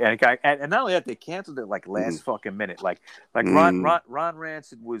 Okay, and not only that, they canceled it like last fucking minute. Like Ron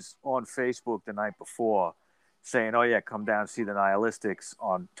Rancid was on Facebook the night before saying, "Oh yeah, come down and see the Nihilistics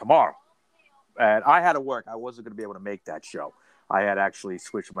on tomorrow." And I had to work. I wasn't going to be able to make that show. I had actually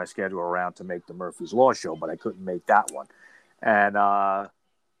switched my schedule around to make the Murphy's Law show, but I couldn't make that one. And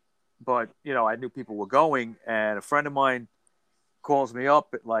but you know, I knew people were going, and a friend of mine calls me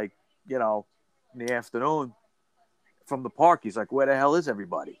up at like, you know, in the afternoon from the park. He's like, "Where the hell is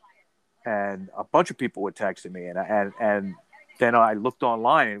everybody?" And a bunch of people were texting me, and then I looked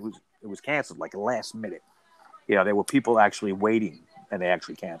online, and it was canceled like last minute. You know, there were people actually waiting, and they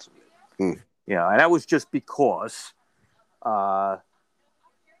actually canceled it. You know, and that was just because John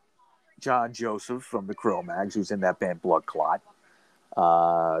Joseph from the Cro-Mags, who's in that band Blood Clot,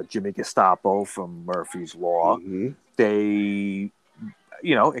 Jimmy Gestapo from Murphy's Law, they,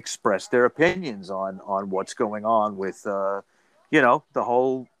 you know, expressed their opinions on what's going on with, you know, the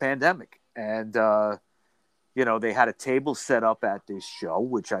whole pandemic. And, you know, they had a table set up at this show,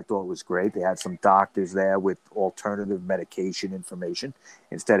 which I thought was great. They had some doctors there with alternative medication information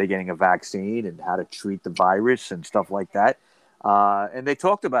instead of getting a vaccine, and how to treat the virus and stuff like that. And they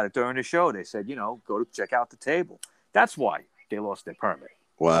talked about it during the show. They said, you know, go to check out the table. That's why they lost their permit.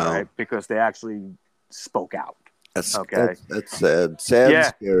 Wow. Right? Because they actually spoke out. That's okay. That's sad. Sad and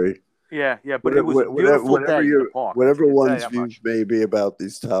scary. Yeah, but it was a beautiful day in the park. Whatever one's views may be about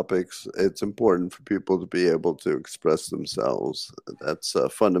these topics, it's important for people to be able to express themselves. That's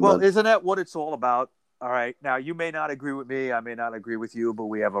fundamental. Well, isn't that what it's all about? All right. Now, you may not agree with me. I may not agree with you, but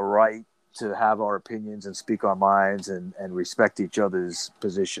we have a right to have our opinions and speak our minds and respect each other's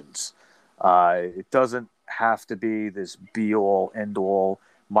positions. It doesn't have to be this be-all, end-all,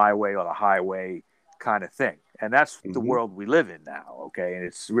 my way or the highway kind of thing. And that's the world we live in now, okay? And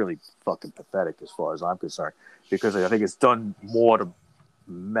it's really fucking pathetic as far as I'm concerned, because I think it's done more to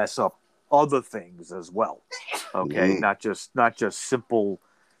mess up other things as well, okay? Not just simple,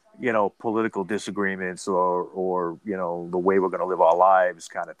 you know, political disagreements or you know, the way we're going to live our lives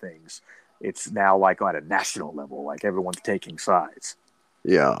kind of things. It's now like on a national level, like everyone's taking sides.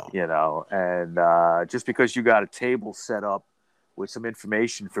 Yeah. You know, and just because you got a table set up with some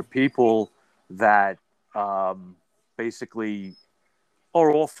information for people that basically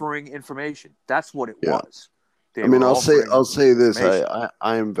are offering information. That's what it was. I mean, I'll say this.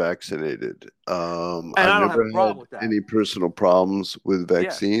 I am vaccinated. I've never had any personal problems with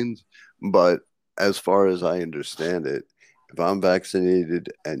vaccines, but as far as I understand it, if I'm vaccinated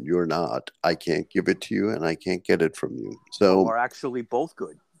and you're not, I can't give it to you and I can't get it from you. So we're actually both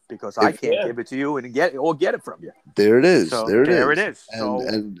good, because I can't give it to you and get it from you. There it is. So, there it is.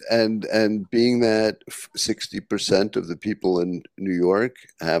 And being that 60% of the people in New York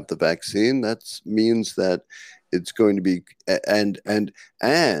have the vaccine, that means that it's going to be, and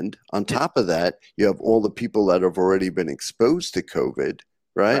on top of that, you have all the people that have already been exposed to COVID,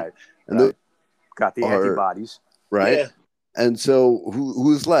 right? And got the antibodies, right? Yeah. And so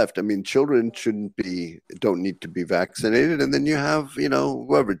who's left? I mean, children don't need to be vaccinated. And then you have, you know,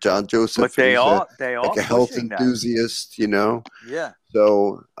 whoever, John Joseph. But they are like a health enthusiast, you know? Yeah.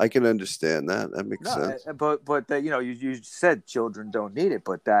 So I can understand that. That makes sense. But you know, you said children don't need it,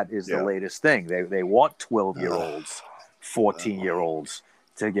 but that is the latest thing. They want 12-year-olds, 14-year-olds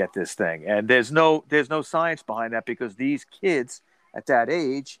to get this thing. And there's no science behind that, because these kids at that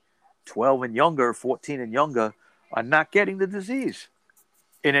age, 12 and younger, 14 and younger, are not getting the disease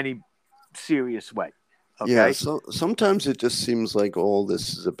in any serious way. Okay. Yeah, so sometimes it just seems like all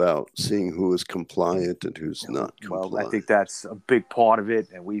this is about seeing who is compliant and who's not Well, I think compliant. that's a big part of it,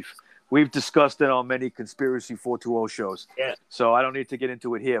 and we've discussed it on many conspiracy 420 shows. Yeah. So I don't need to get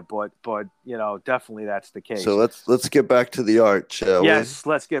into it here, but definitely that's the So case. let's get back to the art, shall we? Yes,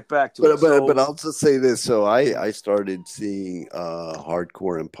 let's get back to But it. So, I'll just say this. So I started seeing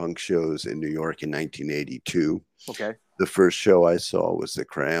hardcore and punk shows in New York in 1982. okay. The first show I saw was the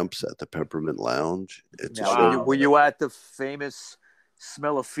Cramps at the Peppermint Lounge. It's a Now, show. were you at the famous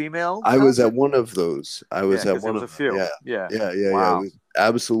Smell of Female? I was at concert? one of those. I was Yeah, at 'cause there one was of a them. few. Yeah, Yeah. yeah. Wow. It was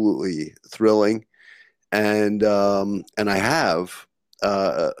absolutely thrilling. And I have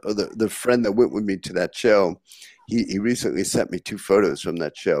the friend that went with me to that show. He recently sent me 2 photos from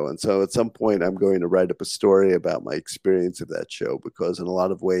that show, and so at some point I'm going to write up a story about my experience of that show, because in a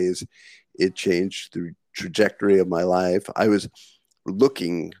lot of ways it changed the trajectory of my life. I was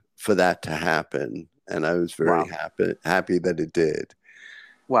looking for that to happen, and I was very Wow. happy that it did.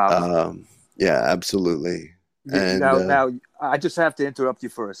 Wow. Yeah, absolutely. And Now, I just have to interrupt you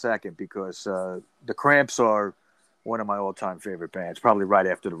for a second because the Cramps are one of my all-time favorite bands, probably right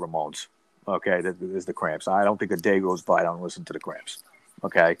after the Ramones. Okay, that is the Cramps. I don't think a day goes by I don't listen to the Cramps.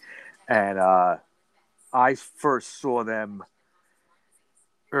 Okay, and I first saw them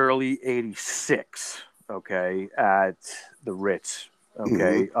early '86. Okay, at the Ritz.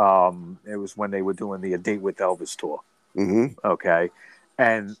 Okay, it was when they were doing the A Date with Elvis tour. mhm. Okay,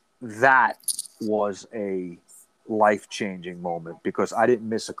 and that was a life-changing moment because I didn't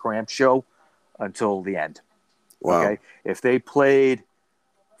miss a Cramp show until the end. Wow. Okay, if they played,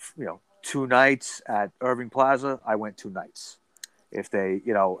 2 nights at Irving Plaza, I went 2 nights. If they,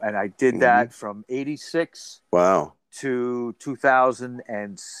 and I did that from '86 Wow. to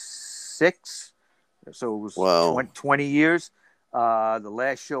 2006. So it was Wow. 20 years. The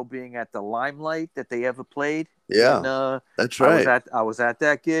last show being at the Limelight that they ever played. Yeah, that's right. I was at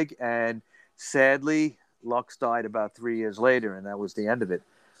that gig, and sadly, Lux died about 3 years later, and that was the end of it.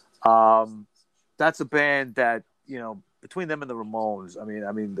 That's a band that between them and the Ramones, I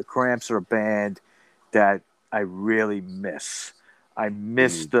mean, the Cramps are a band that I really miss. I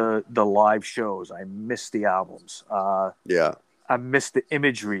miss the live shows. I miss the albums. Yeah. I miss the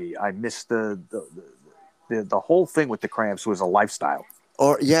imagery. I miss the whole thing with the Cramps was a lifestyle.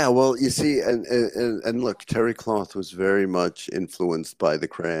 Or yeah, well, you see, and look, Terry Cloth was very much influenced by the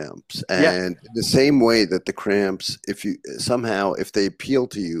Cramps, and in the same way that the Cramps, if they appeal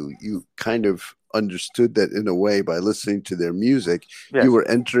to you, you kind of understood that in a way by listening to their music, you were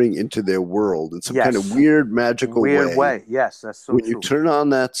entering into their world in some kind of weird, magical way. Yes, that's so when true. you turn on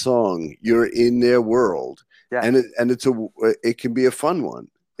that song, you're in their world, and it can be a fun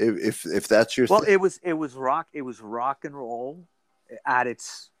one if that's your well, thing. it was rock and roll at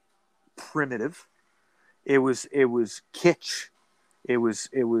its primitive. It was kitsch. It was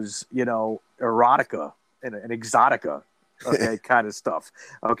erotica and exotica, okay, kind of stuff.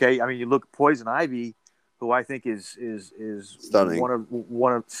 Okay, I mean, you look Poison Ivy, who I think is stunning,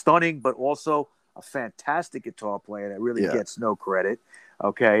 one of stunning, but also a fantastic guitar player that really gets no credit.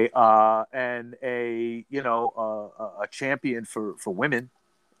 Okay, and a champion for women.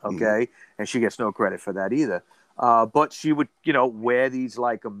 Okay, and she gets no credit for that either. But she would, wear these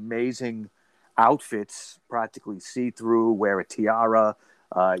like amazing outfits, practically see-through, wear a tiara.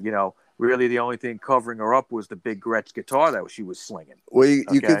 Really the only thing covering her up was the big Gretsch guitar that she was slinging. Well,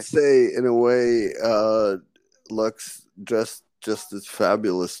 you could say in a way, Lux dressed just as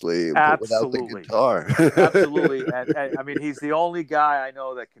fabulously, but without the guitar. Absolutely. And I mean, he's the only guy I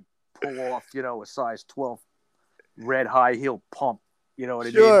know that can pull off, a size 12 red high heel pump. You know what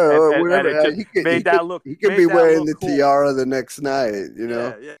I mean? And it just made that look. He could be wearing the cool. tiara the next night,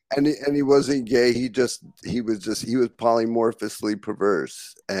 Yeah. And he wasn't gay. He was polymorphously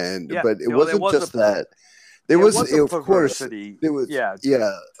perverse, but it wasn't just that. There was of course there was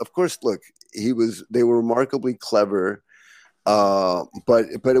of course. Look, they were remarkably clever,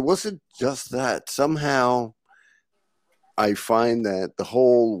 but it wasn't just that. Somehow, I find that the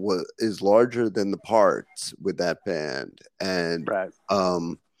whole is larger than the parts with that band, and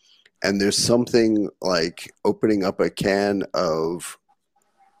there's something like opening up a can of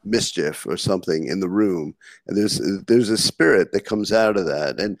mischief or something in the room, and there's a spirit that comes out of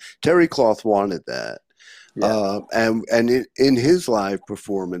that, and Terry Cloth wanted that, and in his live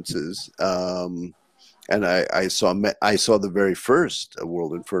performances. And I saw the very first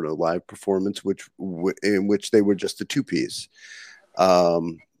World Inferno live performance, in which they were just a 2-piece,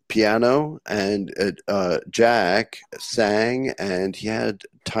 piano, and Jack sang, and he had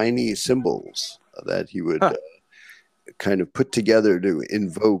tiny cymbals that he would kind of put together to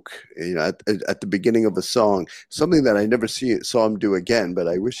invoke, at the beginning of a song, something that I never saw him do again. But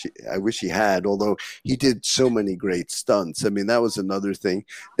I wish he had. Although he did so many great stunts. I mean, that was another thing.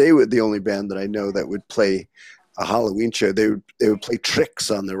 They were the only band that I know that would play a Halloween show. They would play tricks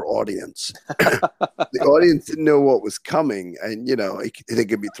on their audience. The audience didn't know what was coming, and they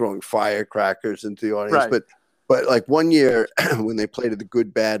could be throwing firecrackers into the audience. Right. But like one year when they played at the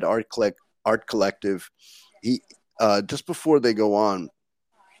Good Bad Art Collective, he just before they go on,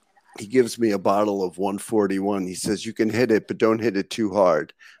 he gives me a bottle of 141. He says, "You can hit it, but don't hit it too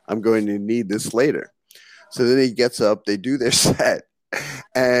hard. I'm going to need this later." So then he gets up, they do their set,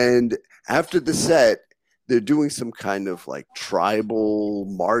 and after the set, they're doing some kind of like tribal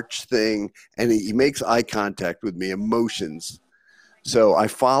march thing, and he makes eye contact with me and motions. So I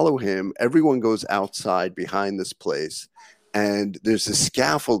follow him. Everyone goes outside behind this place, and there's a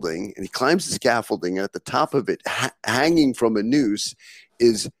scaffolding, and he climbs the scaffolding, and at the top of it, hanging from a noose,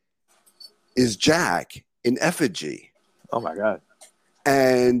 is Jack in effigy. Oh my God.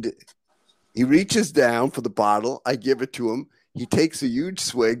 And he reaches down for the bottle. I give it to him. He takes a huge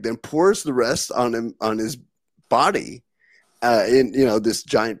swig, then pours the rest on his body, in this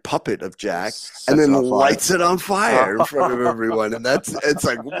giant puppet of Jack, and then lights it on fire in front of everyone. And it's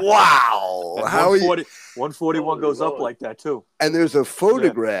like, wow, And how 141 goes up like that too. And there's a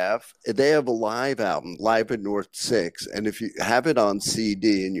photograph. They have a live album, Live at North 6. And if you have it on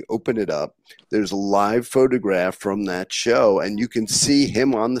CD and you open it up, there's a live photograph from that show. And you can see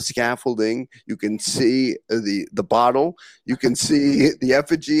him on the scaffolding. You can see the bottle. You can see the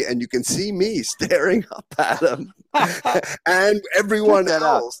effigy. And you can see me staring up at him. And everyone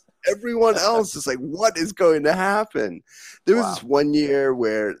else. Everyone else is like, what is going to happen? There was this one year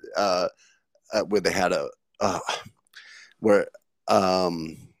where they had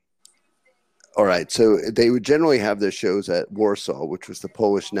all right, so they would generally have their shows at Warsaw, which was the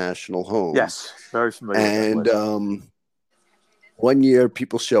Polish national home. Yes, very familiar. And one year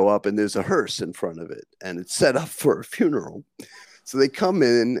people show up and there's a hearse in front of it, and it's set up for a funeral. So they come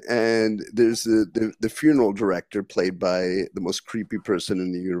in, and there's the funeral director, played by the most creepy person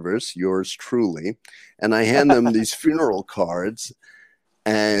in the universe, yours truly. And I hand them these funeral cards,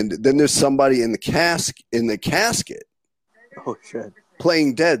 and then there's somebody in the casket. Oh shit!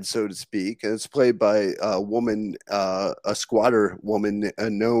 Playing dead, so to speak, and it's played by a woman, a squatter woman,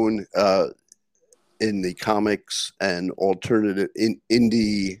 known in the comics and alternative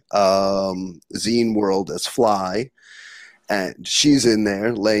indie zine world as Fly. And she's in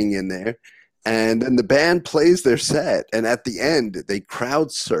there, laying in there. And then the band plays their set. And at the end, they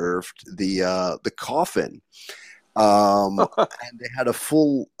crowd surfed the coffin. And they had a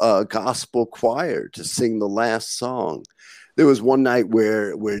full gospel choir to sing the last song. There was one night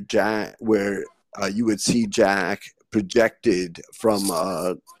where you would see Jack projected from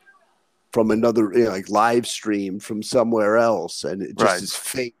another, like live stream from somewhere else, and it just is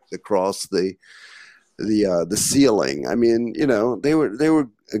faked across the ceiling. I mean, they were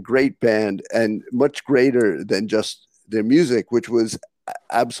a great band, and much greater than just their music, which was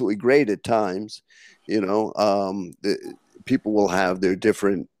absolutely great at times. People will have their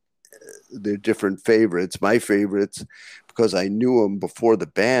different favorites. My favorites, because I knew them before the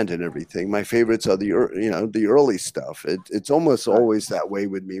band and everything, my favorites are the early stuff. It's almost always that way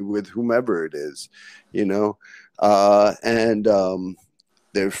with me, with whomever it is,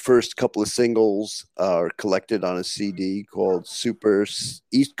 their first couple of singles are collected on a CD called Super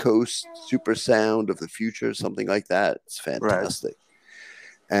East Coast Super Sound of the Future, something like that. It's fantastic.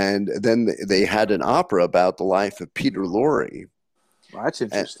 Right. And then they had an opera about the life of Peter Lorre. Well, that's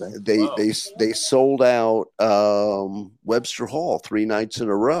interesting. They sold out Webster Hall 3 nights in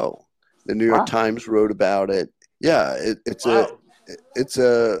a row. The New York Times wrote about it. Yeah, it's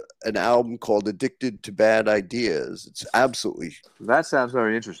an album called Addicted to Bad Ideas. It's absolutely... That sounds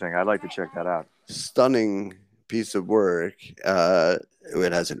very interesting. I'd like to check that out. Stunning piece of work.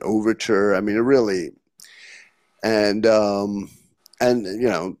 It has an overture. I mean, it really... And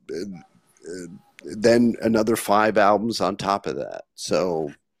then another 5 albums on top of that.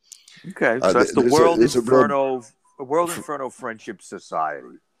 So... Okay, so that's the World Inferno Friendship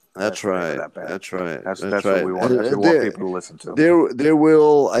Society. That's right. That's right. That's what we want. We want people to listen to. There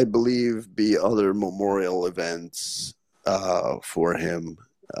will, I believe, be other memorial events for him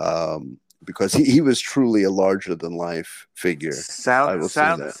because he was truly a larger than life figure. Sounds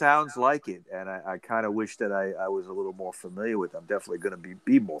like it, and I kind of wish that I was a little more familiar with. I'm definitely going to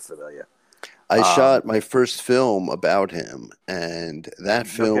be more familiar. I shot my first film about him, and that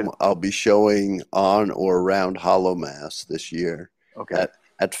film I'll be showing on or around Hollow Mass this year. Okay.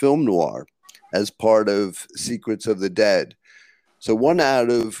 At Film Noir. as part of Secrets of the Dead. So one out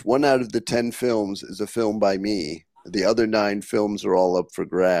of the 10 films is a film by me. The other 9 films are all up for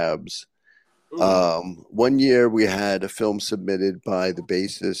grabs. One year we had a film submitted by the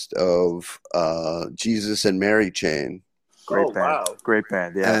bassist of Jesus and Mary Chain. Great band. Wow. Great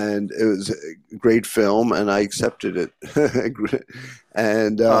band, yeah. And it was a great film, and I accepted it.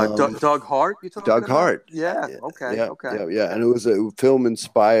 And Doug Hart, you talking Doug about? Hart. Yeah, okay, Yeah, okay. yeah. And it was a film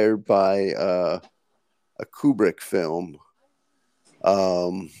inspired by a Kubrick film.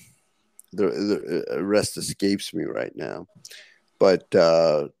 The rest escapes me right now. But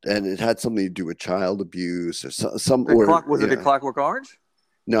and it had something to do with child abuse or some. Was it The Clockwork Orange?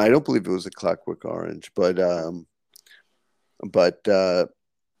 No, I don't believe it was A Clockwork Orange, but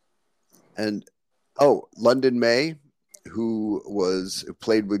London May, who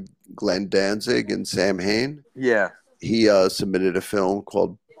played with Glenn Danzig and Sam Hain. Yeah, he submitted a film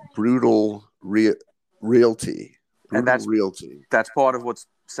called Brutal Realty. And that's part of what's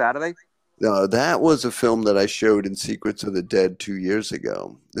Saturday. No, that was a film that I showed in Secrets of the Dead 2 years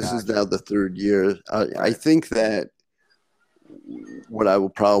ago. This is now the 3rd year. I think that what I will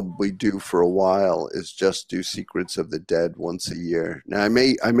probably do for a while is just do Secrets of the Dead once a year. Now I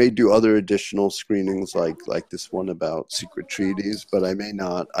may do other additional screenings like this one about secret treaties, but I may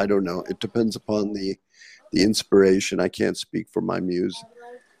not. I don't know. It depends upon the inspiration. I can't speak for my muse.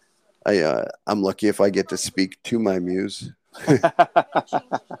 I'm lucky if I get to speak to my muse.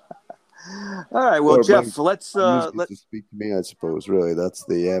 All right, well, Jeff, let's speak to me. I suppose really that's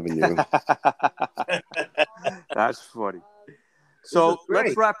the avenue. That's funny. So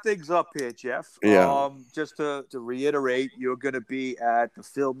let's wrap things up here, Jeff. Yeah. Just to reiterate, you're going to be at the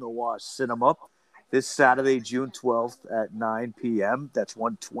Film Noir Cinema this Saturday, June 12th at 9 p.m. That's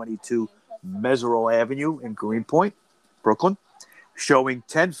 122 Mesereau Avenue in Greenpoint, Brooklyn. Showing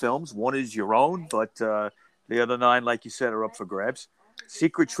 10 films. One is your own, but the other 9, like you said, are up for grabs.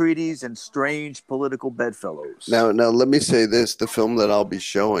 Secret Treaties and Strange Political Bedfellows. Now, let me say this. The film that I'll be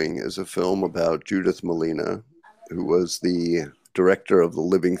showing is a film about Judith Malina, who was the director of the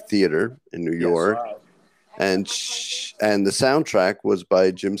Living Theater in New York. Wow. And the soundtrack was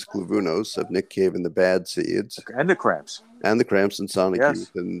by Jim Sclavunos of Nick Cave and the Bad Seeds. And the Cramps. And the Cramps and Sonic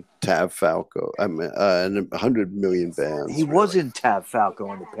Youth and Tav Falco. And 100 million bands. He was in Tav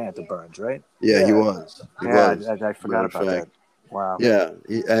Falco in the Panther Burns, right? Yeah, he was. I forgot about that. Wow. Yeah,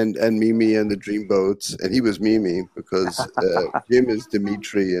 and Mimi and the Dreamboats. And he was Mimi because Jim is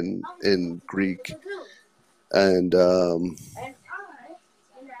Dimitri in Greek. And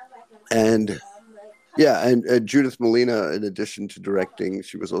Judith Malina, in addition to directing,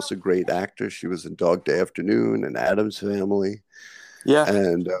 she was also a great actor. She was in Dog Day Afternoon and Addams Family. Yeah.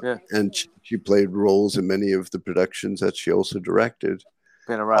 And she played roles in many of the productions that she also directed.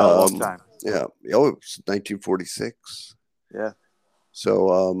 Been around a long time. Yeah. Oh, it was 1946. Yeah.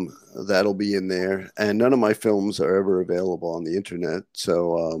 So that'll be in there. And none of my films are ever available on the internet.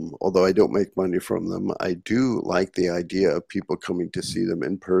 So although I don't make money from them, I do like the idea of people coming to see them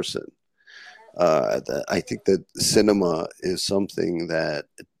in person. I think that cinema is something that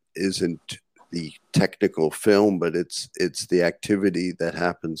isn't the technical film, but it's the activity that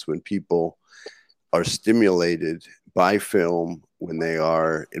happens when people are stimulated by film when they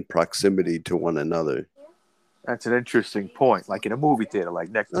are in proximity to one another. That's an interesting point. Like in a movie theater, like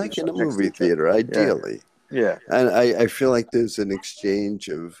in a movie theater, ideally. Yeah. And I feel like there's an exchange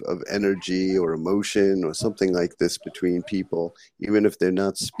of energy or emotion or something like this between people, even if they're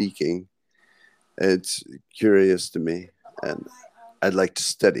not speaking. It's curious to me, and I'd like to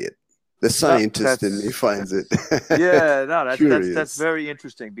study it. The scientist in me finds it. Yeah, no, that's very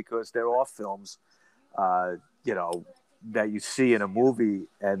interesting because there are films, that you see in a movie,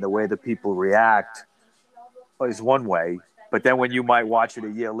 and the way the people react is one way, but then when you might watch it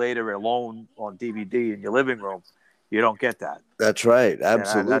a year later alone on DVD in your living room, you don't get that. That's right,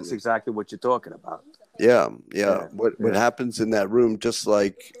 absolutely. And that's exactly what you're talking about. Yeah. What happens in that room, just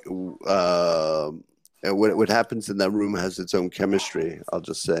like what happens in that room has its own chemistry, I'll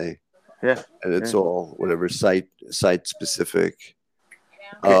just say. Yeah. And it's all whatever site specific.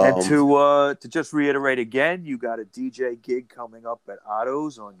 And to just reiterate again, you got a DJ gig coming up at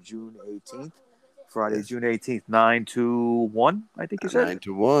Otto's on June 18th. Friday, June 18th, 9 to 1, I think you said? 9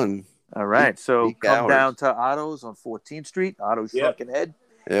 to 1. All right. So come down to Otto's on 14th Street, Otto's Shrunken Head.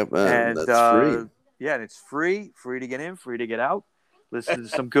 Yep, and that's free. Yeah, and it's free to get in, free to get out. Listen to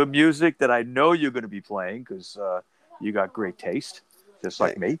some good music that I know you're going to be playing because you got great taste, just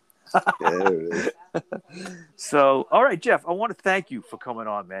like me. Yeah, So, all right, Jeff, I want to thank you for coming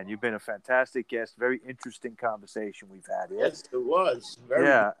on, man. You've been a fantastic guest. Very interesting conversation we've had here. Yes, it was. Very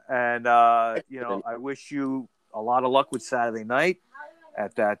Yeah, and I wish you a lot of luck with Saturday night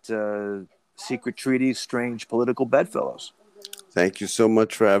at that Secret Treaties Strange Political Bedfellows. Thank you so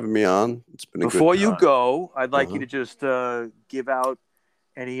much for having me on. It's been a Before good you time. go, I'd like you to just give out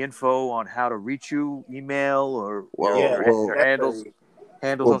any info on how to reach you, email or your handles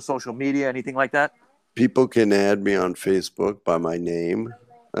definitely. on social media, anything like that. People can add me on Facebook by my name.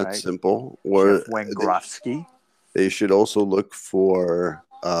 That's Right. simple. Or Jeff Wengrofsky. they should also look for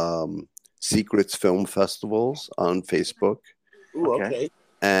Secrets Film Festivals on Facebook. Ooh, Okay. okay.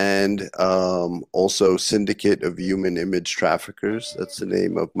 And also Syndicate of Human Image Traffickers. That's the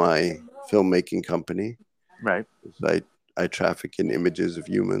name of my filmmaking company. Right. I traffic in images of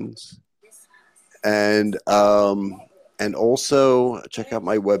humans. And also check out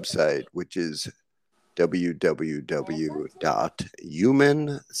my website, which is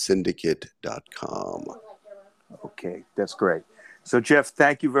www.humansyndicate.com. Okay, that's great. So, Jeff,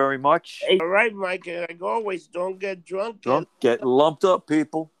 thank you very much. Hey, all right, Mike. And like always, don't get drunk. Don't get lumped up,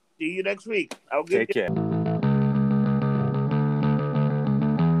 people. See you next week. Take care.